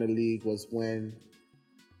won the league was when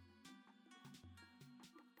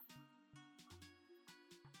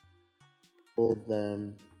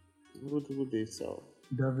them. Who they sell?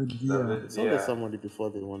 David Villa. Sounded somebody before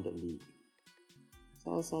they won the league.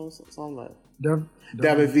 Sound like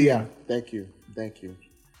David Villa. Thank you.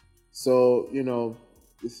 So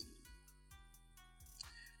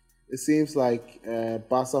it seems like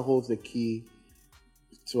Barca holds the key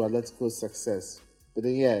to Atletico's success. But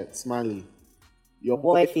then Smiley, your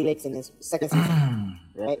boy Felix in his second season,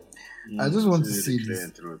 right? I just want to say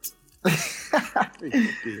this.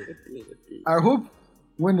 I hope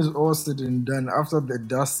when it's all said and done, after the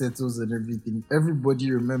dust settles and everything,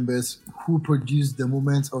 everybody remembers who produced the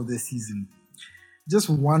moments of the season. Just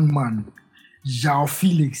one man, João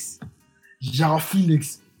Felix.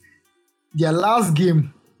 Their last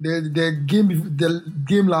game, the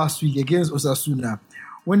game last week against Osasuna,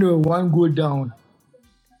 when they were 1 goal down,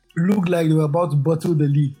 looked like they were about to bottle the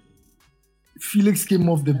league. Felix came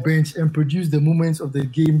off the bench and produced the moments of the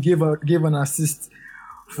game, gave an assist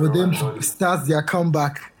for them to start their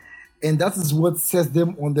comeback. And that is what sets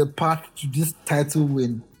them on the path to this title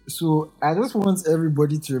win. So I just want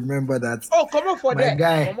everybody to remember that. Oh, come on for that.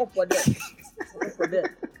 Guy. Come on for that. Come on for that.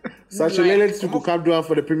 Sancho Lele to come down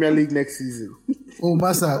for the Premier League next season. Oh,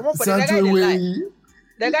 Massa, Sancho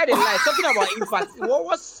the guy they lie. Talking about impact.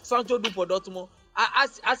 What Sancho do for Dortmund?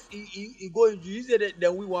 As he go into, he said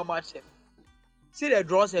then we one match. See the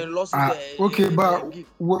draws and losses. Okay, but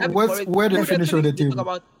where they finish on the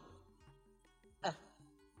table?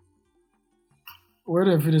 Where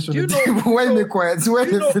they finish on the table? Why they quiet? Where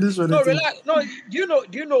they finish on the table? Relax. No, do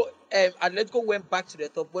you know? Atletico went back to the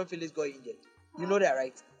top when Felix got injured. You know that,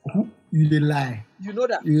 right? You they lie. You know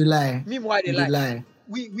that. You lie. Meanwhile, they lie.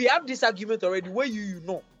 We have this argument already. Where you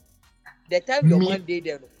know, the time your man did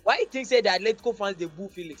there. Why you think say the Atletico fans they boo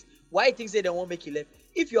Felix? Why you think say they won't make it left?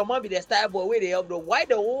 If your man be the star boy, where they help them, why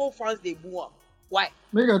the whole fans they boo him? Why?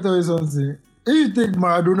 Make I tell you something. If you think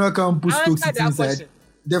Maradona can push Stoke inside,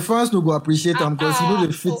 the fans no go appreciate him because you know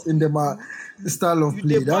they fit in the style of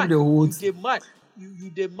play. That's the whole. You mad.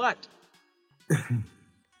 You mad.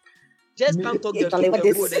 Just can't talk the talk like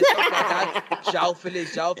that. João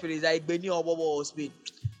Felix, like Benny or Bobo or Spain.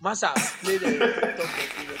 Massa, play the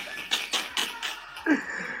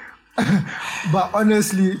But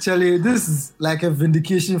honestly, Charlie, this is like a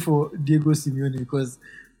vindication for Diego Simeone because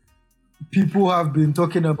people have been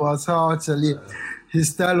talking about how Charlie, his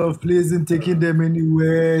style of play isn't taking them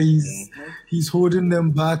anywhere. He's holding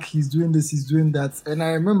them back. He's doing this. He's doing that. And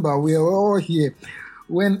I remember we were all here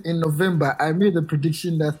when in November I made the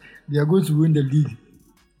prediction that they are going to win the league,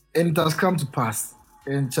 and it has come to pass.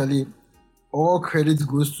 And Charlie, all credit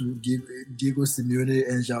goes to Diego Simeone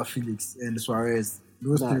and João Felix and Suarez.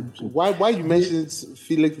 Why you mentioned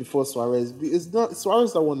Felix before Suarez? It's not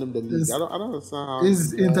Suarez that won them the league. I don't understand how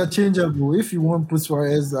it's interchangeable. If you want to put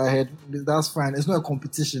Suarez ahead, that's fine. It's not a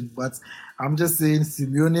competition, but I'm just saying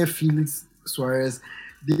Simeone, Felix, Suarez,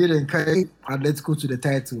 they didn't carry Atletico to the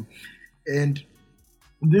title, and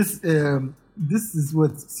this is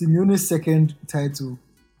what Simeone's second title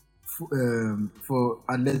for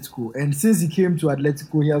Atletico, and since he came to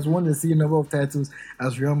Atletico, he has won the same number of titles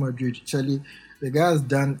as Real Madrid. Charlie, the guy has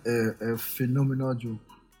done a phenomenal job.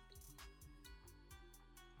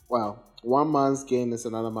 Wow. One man's gain is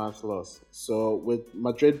another man's loss. So with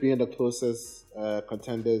Madrid being the closest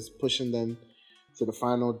contenders, pushing them to the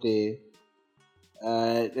final day,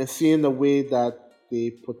 and seeing the way that they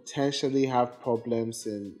potentially have problems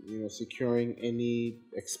in securing any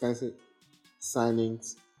expensive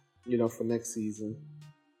signings, for next season.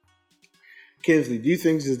 Kingsley, do you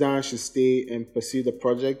think Zidane should stay and pursue the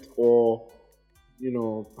project, or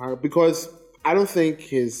because I don't think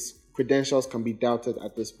his credentials can be doubted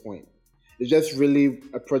at this point. It's just really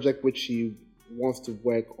a project which he wants to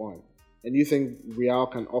work on. And you think Real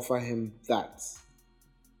can offer him that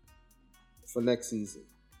for next season?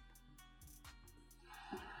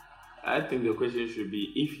 I think the question should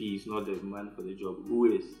be, if he is not the man for the job, who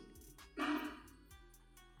is?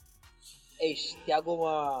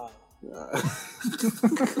 Thiago.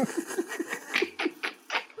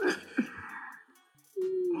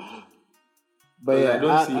 But yeah, I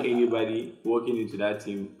don't see anybody walking into that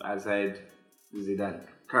team aside Zidane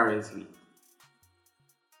currently.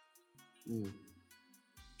 Do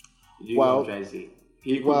you know what I'm trying to say?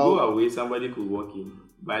 He could go away, somebody could walk in,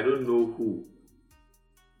 but I don't know who.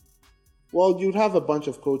 Well, you'd have a bunch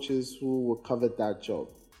of coaches who will cover that job.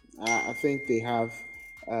 I think they have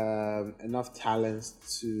enough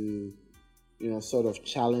talents to, sort of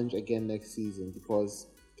challenge again next season, because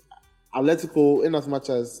Atletico, in as much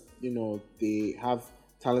as they have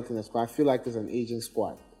talent in the squad, I feel like there's an aging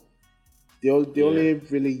squad. The only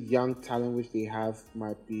really young talent which they have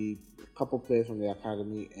might be a couple players from the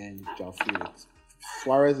academy and João Felix.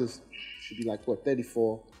 Suarez should be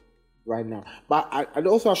 34 right now. But I'd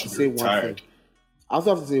also have to say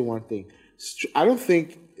one thing. I don't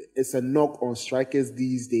think it's a knock on strikers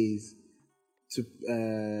these days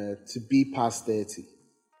to be past 30,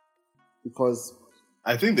 because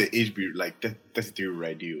I think the age be 33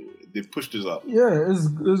 radio. They pushed this up. Yeah, it's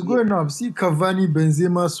going up. See Cavani,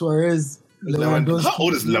 Benzema, Suarez, Lewandowski. How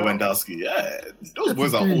old is Lewandowski? Yeah, those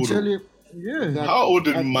boys are old. Yeah. How old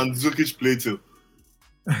did Mandzukic play to?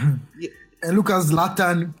 And look at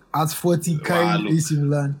Zlatan at 40 carrying AC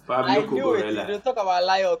Milan. I knew it. You talk about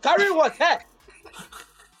Lyon. Carry what? Hey?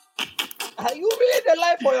 Are you really the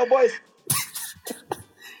lie for your boys?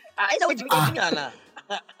 I know what you're getting now.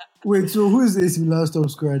 Wait, so who is AC Milan's top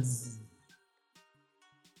scorer?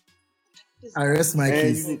 I rest my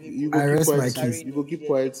case. I rest my case. You go keep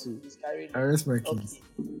quiet too. I rest my case.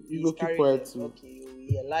 You go keep quiet too. Okay,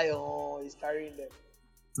 Lion is carrying them.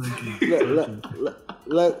 Thank you. let, Thank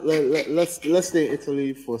let, you. let's stay in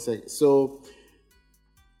Italy for a second. So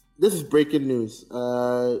this is breaking news.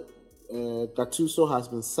 Gattuso has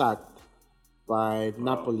been sacked by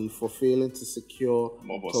Napoli for failing to secure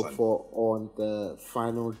top four on the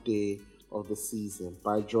final day of the season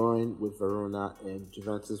by drawing with Verona and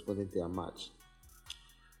Juventus winning their match.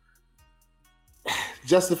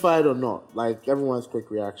 Justified or not? Like everyone's quick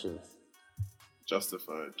reactions.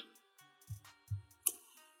 Justified.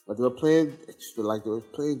 But they were playing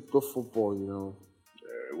good football, you know.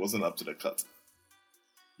 It wasn't up to the cut.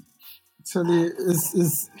 Actually,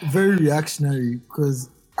 it's very reactionary because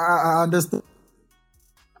I understand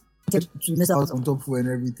to miss out on top four and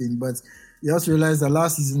everything, but you also realize that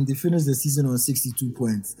last season they finished the season on 62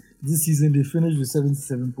 points. This season they finished with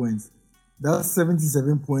 77 points. That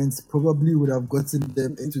 77 points probably would have gotten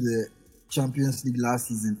them into the Champions League last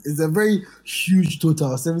season. It's a very huge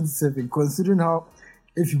total, 77, considering how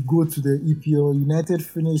if you go to the EPL, United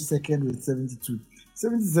finished second with 72.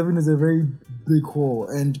 77 is a very big haul,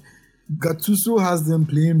 and Gattuso has them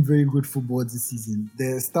playing very good football this season.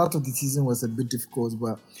 The start of the season was a bit difficult,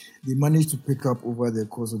 but they managed to pick up over the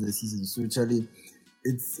course of the season. So actually,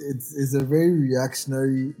 it's a very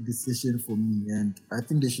reactionary decision for me, and I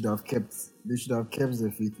think they should have kept their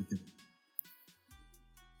faith with him.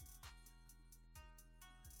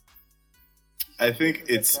 I think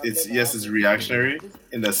it's reactionary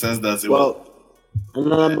in the sense that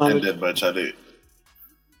it ended by Charlie.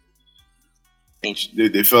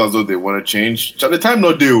 They feel as though they want to change. Charlie, time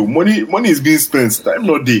not due. Money is being spent. Time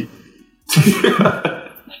not due.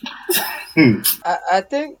 I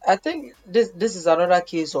think this is another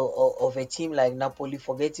case of a team like Napoli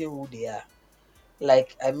forgetting who they are.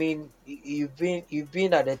 Like, I mean, you've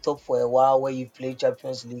been at the top for a while where you've played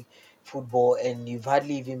Champions League football and you've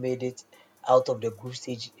hardly even made it out of the group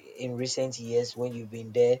stage in recent years when you've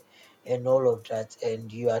been there and all of that,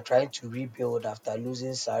 and you are trying to rebuild after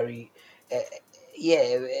losing Sarri.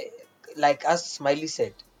 Like as Smiley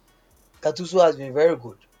said, Gattuso has been very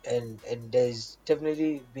good, and there's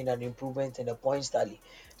definitely been an improvement in the points tally.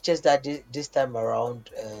 Just that this time around,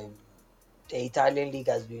 the Italian league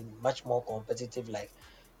has been much more competitive, like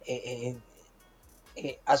in,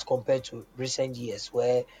 as compared to recent years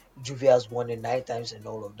where Juve has won it 9 times and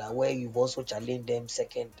all of that, where you've also challenged them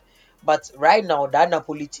second. But right now, that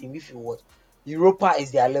Napoli team, if you want, Europa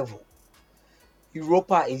is their level.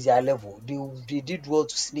 Europa is their level. They did well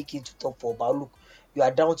to sneak into top four, but look, you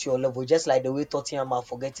are down to your level, just like the way Tottenham are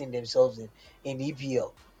forgetting themselves in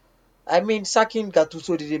EPL. I mean, sacking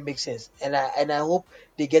Gattuso didn't make sense, and I hope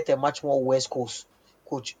they get a much more West Coast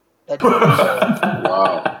coach that is a bit more.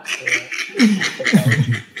 Wow.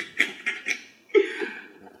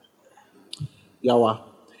 Yawa.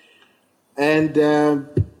 And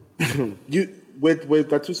you with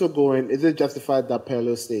Gattuso going, is it justified that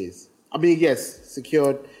Pirlo stays? I mean, yes,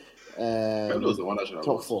 secured. Pirlo's the one that should have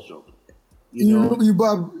top lost four. his job.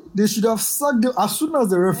 They should have sacked him as soon as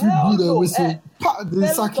the referee blew the whistle. They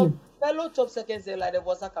sack him. Pirlo top second, like the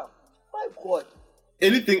was sack. My God.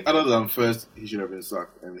 Anything other than first, he should have been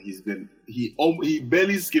sacked, and he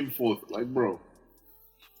barely skimmed fourth. Like, bro,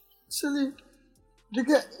 Actually,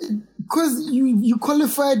 because you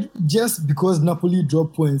qualified just because Napoli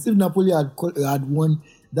dropped points. If Napoli had won,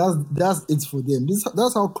 that's it for them.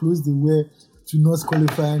 That's how close they were to not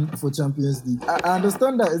qualifying for Champions League. I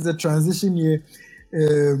understand that it's a transition year.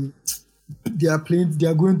 They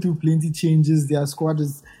are going through plenty changes. Their squad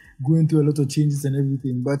is going through a lot of changes and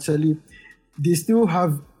everything. But actually, they still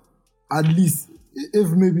have at least, if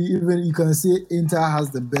maybe even you can say Inter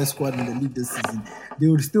has the best squad in the league this season, they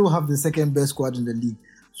would still have the second best squad in the league.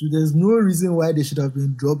 So there's no reason why they should have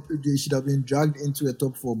been dropped. They should have been dragged into a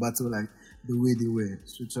top four battle like the way they were.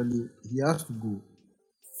 So actually, he has to go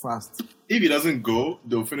fast. If he doesn't go,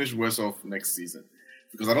 they'll finish worse off next season.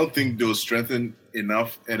 Because I don't think they'll strengthen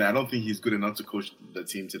enough, and I don't think he's good enough to coach the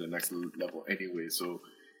team to the next level anyway. So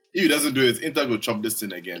if he doesn't do it, Inter will chop this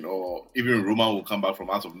thing again, or even Roma will come back from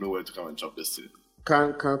out of nowhere to come and chop this thing.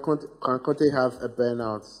 Can Conte have a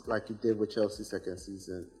burnout like he did with Chelsea second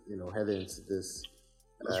season? You know, heading into this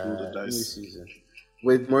new season,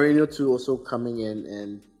 with Mourinho too also coming in,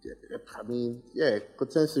 and I mean, yeah,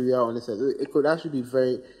 potentially on this side, it could actually be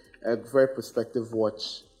a very prospective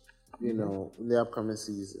watch, you know, in the upcoming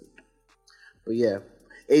season. But yeah,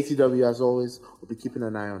 ATW as always, we'll be keeping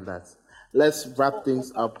an eye on that. Let's wrap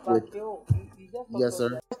things up with. Yes,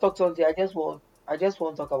 sir. Let's talk something. I just want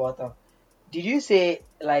to talk about that. Did you say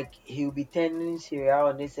like he'll be turning Serie A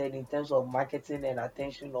on this end in terms of marketing and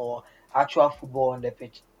attention, or actual football on the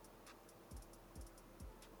pitch?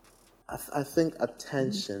 I think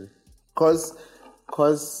attention, because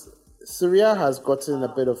because Syria has gotten a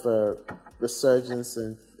bit of a resurgence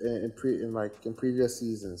in previous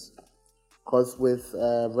seasons. Because with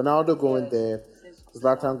Ronaldo going there,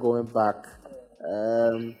 Zlatan going back,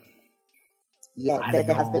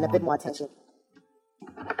 there has been a bit more attention.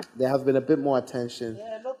 There has been a bit more attention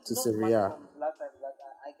to Syria.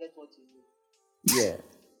 I get what you mean. Yeah.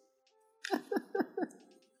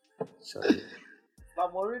 Sorry.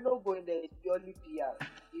 But Mourinho going there is purely PR.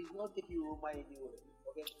 He's not taking Roma anywhere.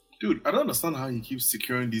 Okay. Dude, I don't understand how he keeps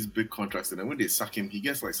securing these big contracts, and then when they sack him, he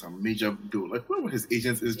gets like some major deal. Like, whoever his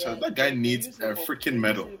agents is, that guy needs a freaking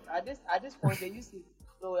medal. At this point, they use it.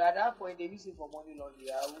 No, at that point, they use it for money laundering.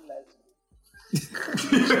 I wouldn't like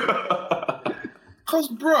to. Cause,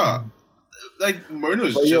 bruh, like Mourinho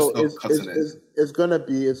is just not cutting it. It's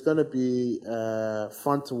gonna be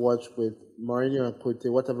fun to watch with Mourinho and Conte.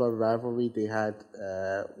 Whatever rivalry they had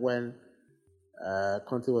when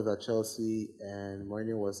Conte was at Chelsea and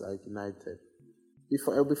Mourinho was at United.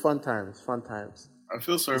 It'll be fun times. I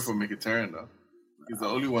feel sorry for Mkhitaryan though. He's the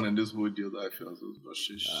only one in this whole deal that I feel was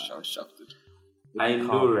shafted. I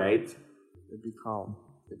know, right? It'll be calm.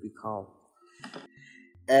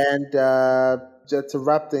 And just to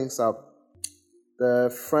wrap things up, the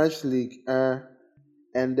French League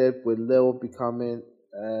ended with Lille becoming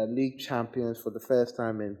league champions for the first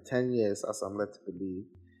time in 10 years, as I'm led to believe.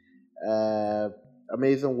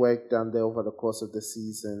 Amazing work done there over the course of the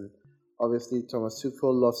season. Obviously, Thomas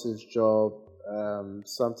Tuchel lost his job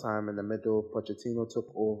sometime in the middle. Pochettino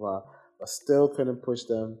took over, but still couldn't push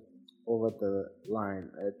them over the line.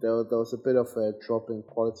 There was a bit of a drop in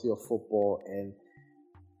quality of football and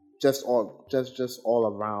just all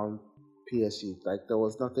around PSG. Like, there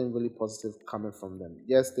was nothing really positive coming from them.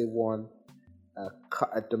 Yes, they won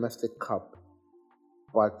a domestic cup,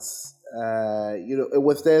 but it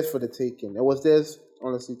was theirs for the taking. It was theirs,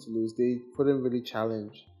 honestly, to lose. They couldn't really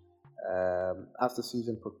challenge as the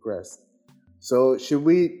season progressed. So should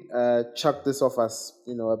we chuck this off as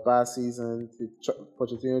a bad season?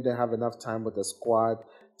 Pochettino didn't have enough time with the squad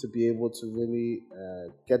to be able to really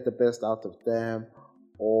get the best out of them,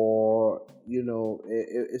 or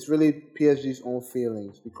it's really PSG's own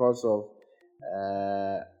feelings because of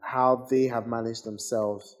how they have managed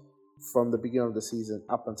themselves from the beginning of the season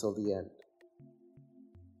up until the end.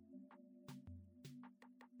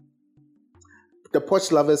 The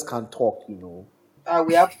Poch lovers can talk, We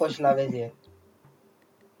have Poch lovers here.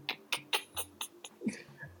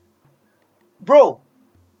 Bro,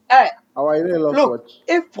 look,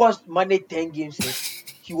 if Poch managed 10 games,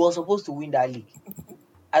 he was supposed to win that league.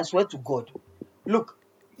 I swear to God. Look,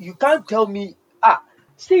 you can't tell me.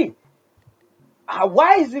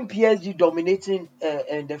 Why isn't PSG dominating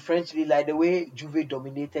the French league like the way Juve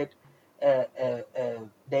dominated the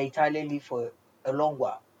Italian league for a long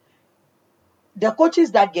while? The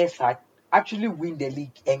coaches that get sacked actually win the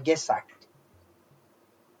league and get sacked.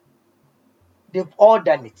 They've all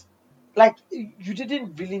done it. Like, you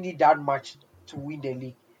didn't really need that much to win the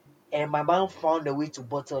league. And my man found a way to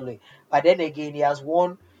bottle it. But then again, he has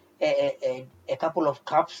won a couple of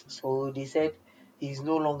cups. So they said he's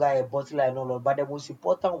no longer a bottler and all. But the most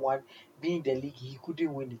important one being the league, he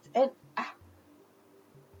couldn't win it. And,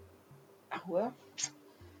 well,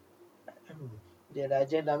 the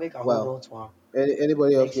agenda make a whole lot one.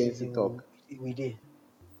 Anybody else getting to talk? We did.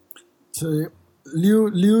 So,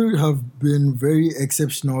 Lille have been very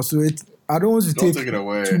exceptional. So I don't want to take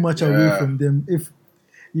too much away from them.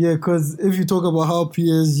 Because if you talk about how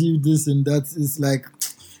PSG this and that, it's like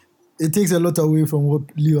it takes a lot away from what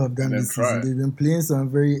Lille have done this season. They've been playing some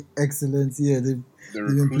very excellent. They've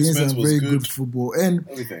been playing some very good football and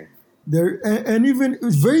everything. And even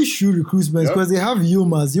it's very sure recruitment because they have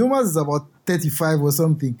Yilmaz. Yilmaz is about 35 or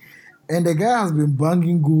something. And the guy has been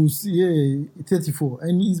banging goals, 34.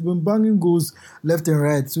 And he's been banging goals left and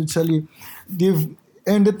right. So, Charlie,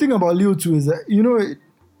 and the thing about Leo too is that,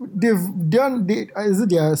 they've done, is it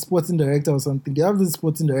their sporting director or something? They have this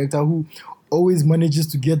sporting director who always manages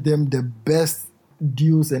to get them the best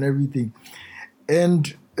deals and everything.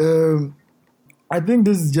 And I think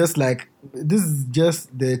this is just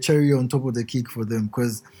the cherry on top of the cake for them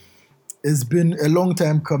because it's been a long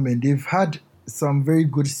time coming. They've had some very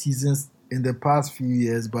good seasons in the past few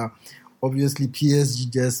years, but obviously PSG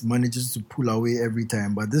just manages to pull away every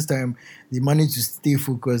time. But this time they managed to stay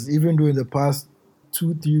focused, even though in the past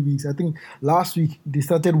 2-3 weeks, I think last week they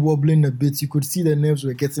started wobbling a bit. You could see the nerves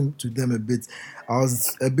were getting to them a bit. I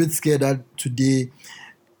was a bit scared that today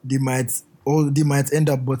they might end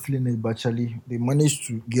up bottling it, but actually they managed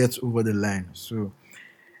to get over the line. So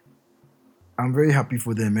I'm very happy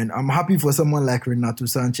for them, and I'm happy for someone like Renato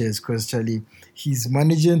Sanchez because Charlie, he's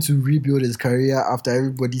managing to rebuild his career after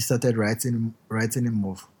everybody started writing him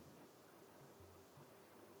off.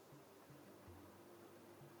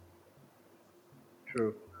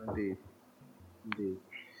 True, indeed, indeed.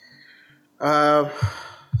 Uh,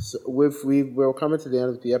 so we're coming to the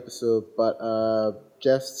end of the episode, but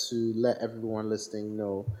just to let everyone listening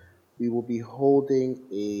know, we will be holding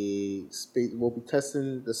a space. We'll be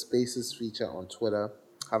testing the Spaces feature on Twitter,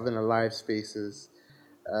 having a live Spaces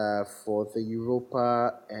for the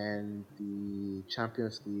Europa and the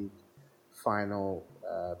Champions League final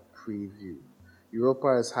preview.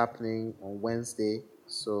 Europa is happening on Wednesday,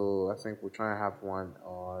 so I think we're trying to have one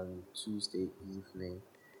on Tuesday evening,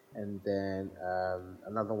 and then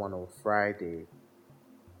another one on Friday.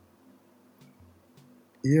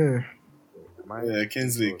 Yeah, Am I Yeah, too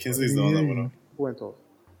Kingsley. slow? Sorry. Kingsley is we the one hear that went you. off. Who went off?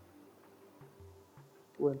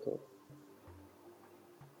 Who went off?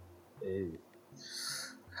 Hey.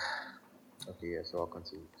 Okay, yeah, so I'll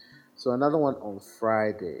continue. So another one on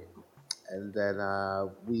Friday. And then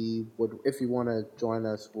we would, if you want to join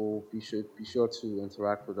us, we'll be sure to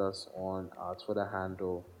interact with us on our Twitter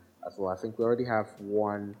handle as well. I think we already have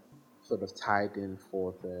one sort of tied in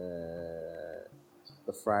for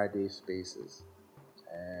the Friday Spaces.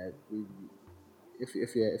 We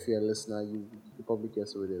if you're a listener, you probably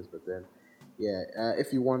guess who it is. But then, yeah,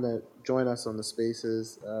 if you want to join us on the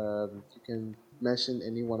Spaces, you can mention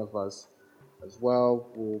any one of us as well.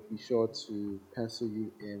 We'll be sure to pencil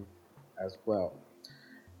you in as well.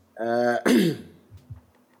 Uh, we'll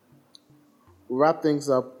wrap things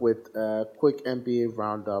up with a quick NBA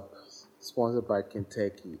roundup sponsored by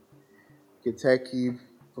Kentucky. Kentucky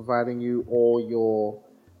providing you all your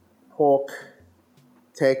pork,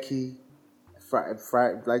 turkey,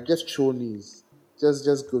 fried, like just chonies,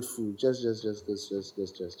 just good food, just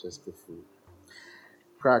good food.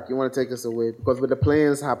 Crack, you want to take us away because with the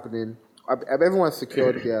play-ins happening, everyone's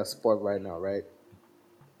secured their spot right now, right?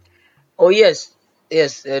 Oh yes,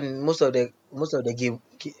 yes, and most of the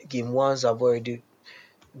game ones have already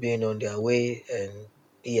been on their way, and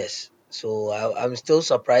yes, so I'm still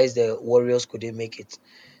surprised the Warriors couldn't make it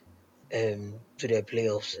to the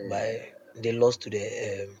playoffs. Yeah, By they lost to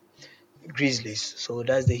the Grizzlies, so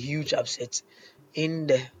that's the huge upset in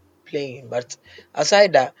the playing. But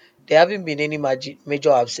aside that, there haven't been any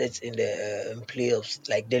major upsets in the playoffs.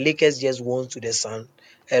 Like the Lakers just won to the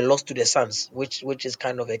lost to the Suns, which is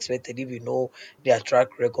kind of expected if you know their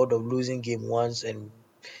track record of losing game ones and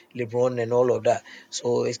LeBron and all of that.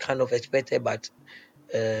 So it's kind of expected. But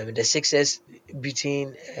the Sixers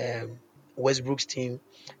beating Westbrook's team,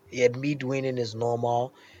 yeah, mid winning is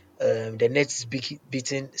normal. The Nets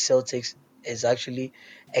beating Celtics is actually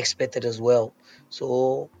expected as well.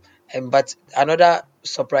 So, but another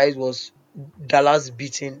surprise was Dallas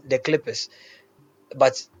beating the Clippers.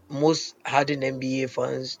 But most hardened NBA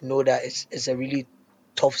fans know that it's a really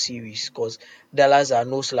tough series because Dallas are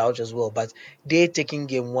no slouch as well. But they taking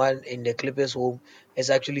game one in the Clippers home is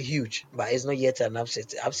actually huge, but it's not yet an upset.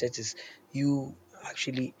 The upset is you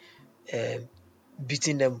actually um,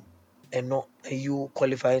 beating them and not and you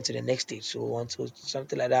qualifying to the next stage. So until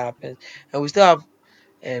something like that happens, and we still have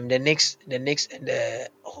the next and the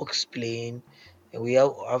Hawks playing, and we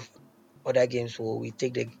have other games where we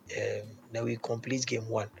take the then we complete game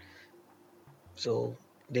one. So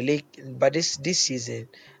the lake, but this season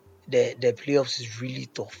the playoffs is really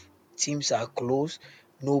tough. Teams are close,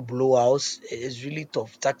 no blowouts. It's really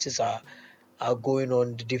tough. Tactics are going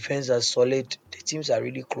on. The defense are solid. The teams are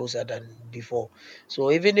really closer than before.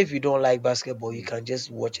 So even if you don't like basketball, you can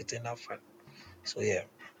just watch it and have fun. So yeah,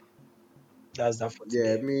 that's that for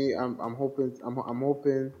yeah. today. Me, I'm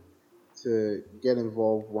hoping to get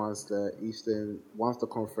involved once the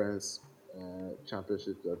conference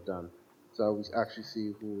championships are done. So we actually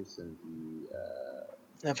see who's in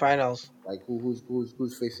the The finals. like who's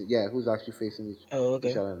facing who's actually facing Oh, each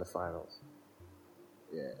okay. other in the finals.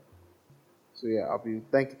 Yeah. So yeah, I'll be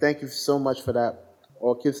thank you so much for that.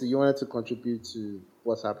 Or Kipsy, you wanted to contribute to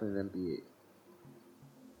what's happening in NBA.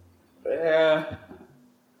 Yeah,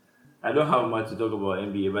 I don't have much to talk about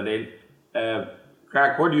NBA, but then,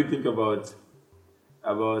 crack. What do you think about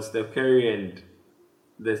Steph Curry and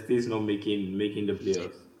the States not making the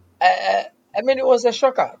playoffs? I, I mean, it was a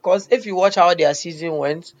shocker because if you watch how their season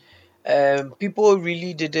went, people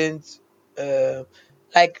really didn't uh,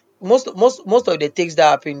 like most of the takes that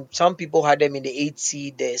happened. Some people had them in the 8th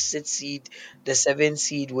seed, the 6th seed, the 7th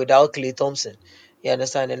seed without Clay Thompson. You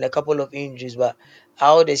understand, and a couple of injuries. But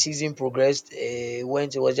how the season progressed,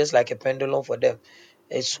 went it was just like a pendulum for them.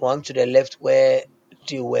 It swung to the left where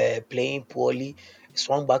they were playing poorly,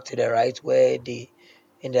 swung back to the right, where they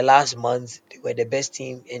in the last month they were the best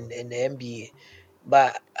team in the NBA.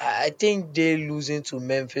 But I think they losing to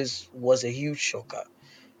Memphis was a huge shocker.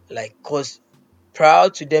 Like, cause prior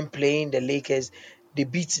to them playing the Lakers, they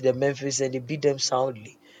beat the Memphis and they beat them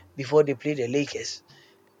soundly before they played the Lakers.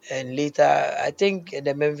 And later, I think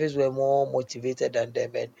the Memphis were more motivated than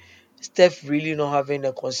them. And Steph really not having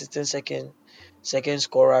a consistent second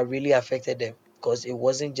scorer really affected them because it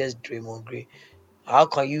wasn't just Draymond Green. How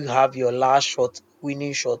can you have your last shot,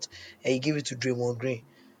 winning shot, and you give it to Draymond Green?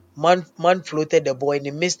 Man floated the ball and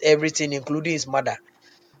he missed everything, including his mother.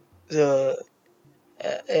 So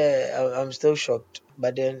I'm still shocked.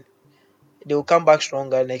 But then they will come back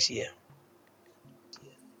stronger next year.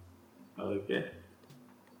 Okay.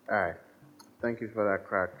 All right. Thank you for that,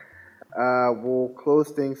 Crack. We'll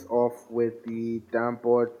close things off with the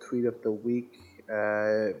Downboard tweet of the week.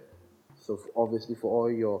 Obviously for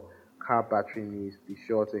all your car battery needs, be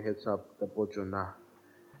sure to hit up the Bojona.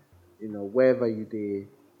 Wherever you do,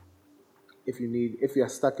 if you're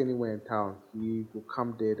stuck anywhere in town, he will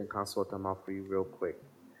come there and can sort them out for you real quick.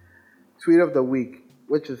 Tweet of the week,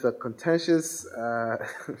 which is a contentious,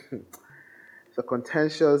 it's a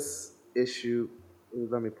contentious issue.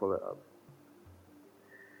 Let me pull it up.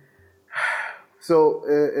 So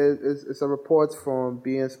it's a report from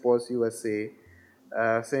BN Sports USA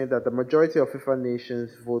saying that the majority of FIFA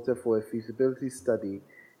nations voted for a feasibility study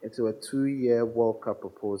into a 2-year World Cup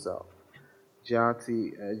proposal.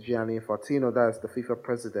 Gianni Infantino, that is the FIFA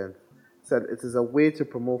president, said it is a way to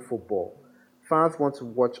promote football. Fans want to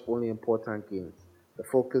watch only important games. The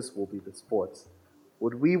focus will be the sports.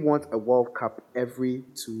 Would we want a World Cup every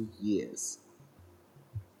 2 years?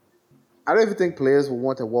 I don't even think players will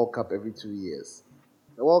want a World Cup every 2 years.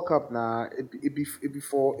 The World Cup now, it be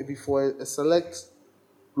for a select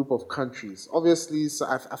group of countries. Obviously, so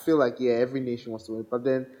I feel like every nation wants to win, but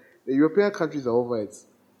then the European countries are over it.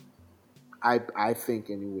 I think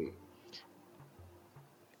anyway,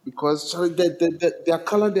 because their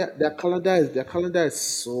calendar is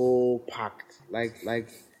so packed. Like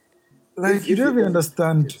You don't even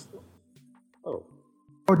understand oh.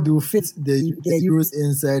 how do fit the Euros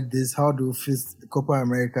inside this, how do fit the Copa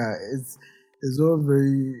America. It's all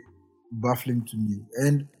very baffling to me.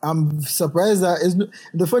 And I'm surprised that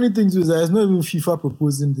the funny thing is that it's not even FIFA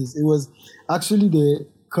proposing this. It was actually the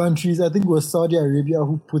countries, I think it was Saudi Arabia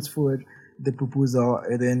who put forward the proposal,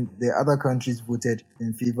 and then the other countries voted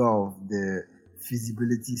in favor of the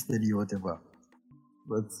feasibility study or whatever.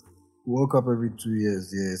 But World Cup every 2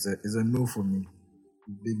 years, is a no for me.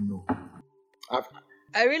 Big no.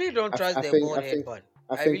 I really don't trust I the think I bonehead think man.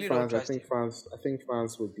 I I think really don't fans I trust think him. fans I think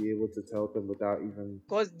fans would be able to tell them without even.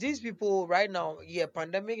 Because these people right now,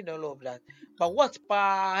 pandemic and all of that. But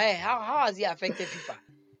how has it affected FIFA?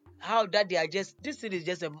 How that they are just this thing is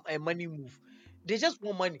just a money move. They just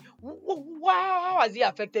want money. How has it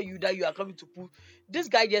affected you that you are coming to put this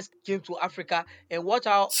guy just came to Africa and watch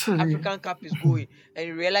how Sorry. African Cup is going and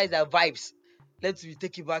he realized that vibes. Let's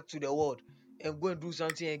take it back to the world and go and do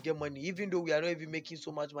something and get money, even though we are not even making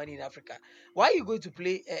so much money in Africa. Why are you going to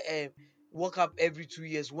play World Cup every 2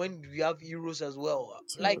 years when we have Euros as well?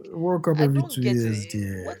 Like, World Cup I every don't two get it. years,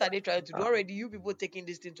 dear. What are they trying to do? Already, you people taking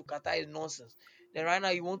this thing to Qatar is nonsense. Then right now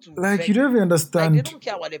you want to You beg. don't even Like, they understand don't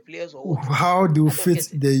care about the players or what. how do I don't fit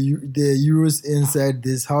get it. the Euros inside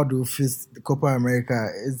this, how do fit the Copa America.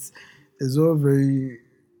 It's all very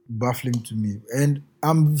baffling to me, and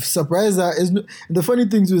I'm surprised that the funny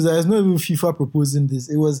thing is that it's not even FIFA proposing this.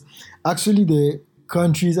 It was actually the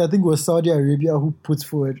countries, I think it was Saudi Arabia who put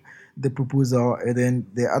forward the proposal, and then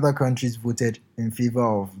the other countries voted in favor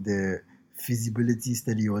of the feasibility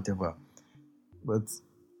study or whatever. But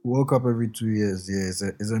World Cup every 2 years,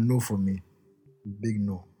 is a no for me. Big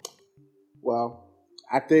no. Well,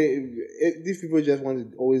 I think these people just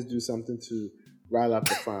want to always do something to rile up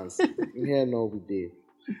the fans. Here, no, we did.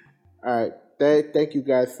 All right. Thank you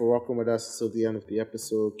guys for rocking with us till the end of the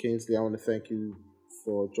episode. Kingsley, I want to thank you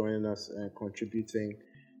for joining us and contributing.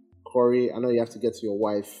 Corey, I know you have to get to your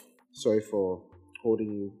wife. Sorry for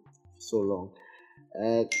holding you so long.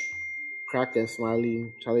 Crack and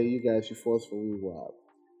Smiley, Charlie, you guys, you forced for we wild.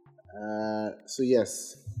 So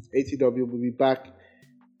yes, ATW will be back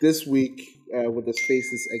this week with the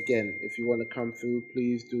spaces again. If you want to come through,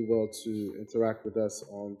 please do well to interact with us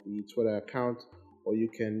on the Twitter account, or you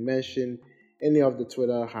can mention any of the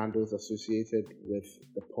Twitter handles associated with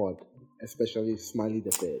the pod, especially Smiley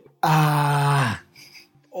the Bird.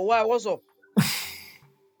 Oh, why? What's up?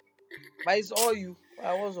 But it's all you.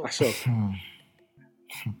 Why? What's up? Ashok.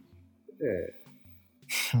 Yeah.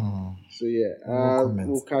 So yeah, No comment.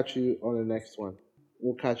 we'll catch you on the next one.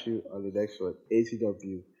 We'll catch you on the next one.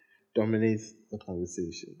 ATW dominates the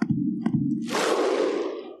conversation.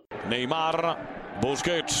 Neymar,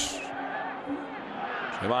 Busquets.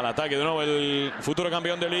 Se va al ataque de nuevo el futuro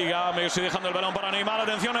campeón de Liga. Messi dejando el balón para Neymar.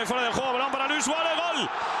 Atención, ahí fuera del juego. Balón para Luis Suárez. ¡Gol!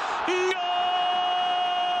 ¡Gol!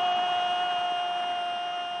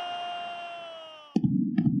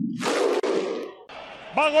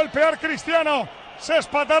 Va a golpear Cristiano. Se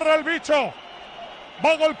espatarra el bicho.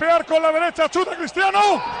 Va a golpear con la derecha. Chuta Cristiano.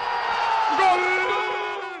 ¡Gol!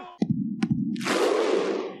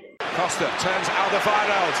 Costa turns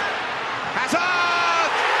Alderweireld.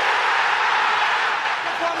 Hazard!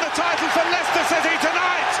 Won the title for Leicester City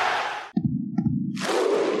tonight.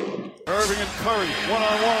 Irving and Curry,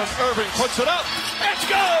 one-on-one. Irving puts it up. It's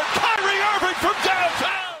good! Kyrie Irving from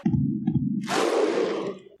downtown!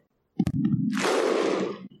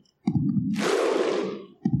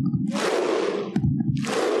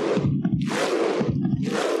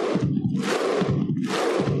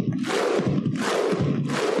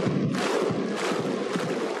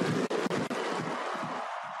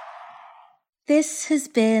 This has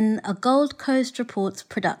been a Gold Coast Reports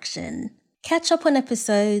production. Catch up on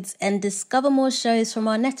episodes and discover more shows from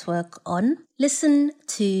our network on listen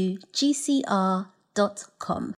to gcr.com.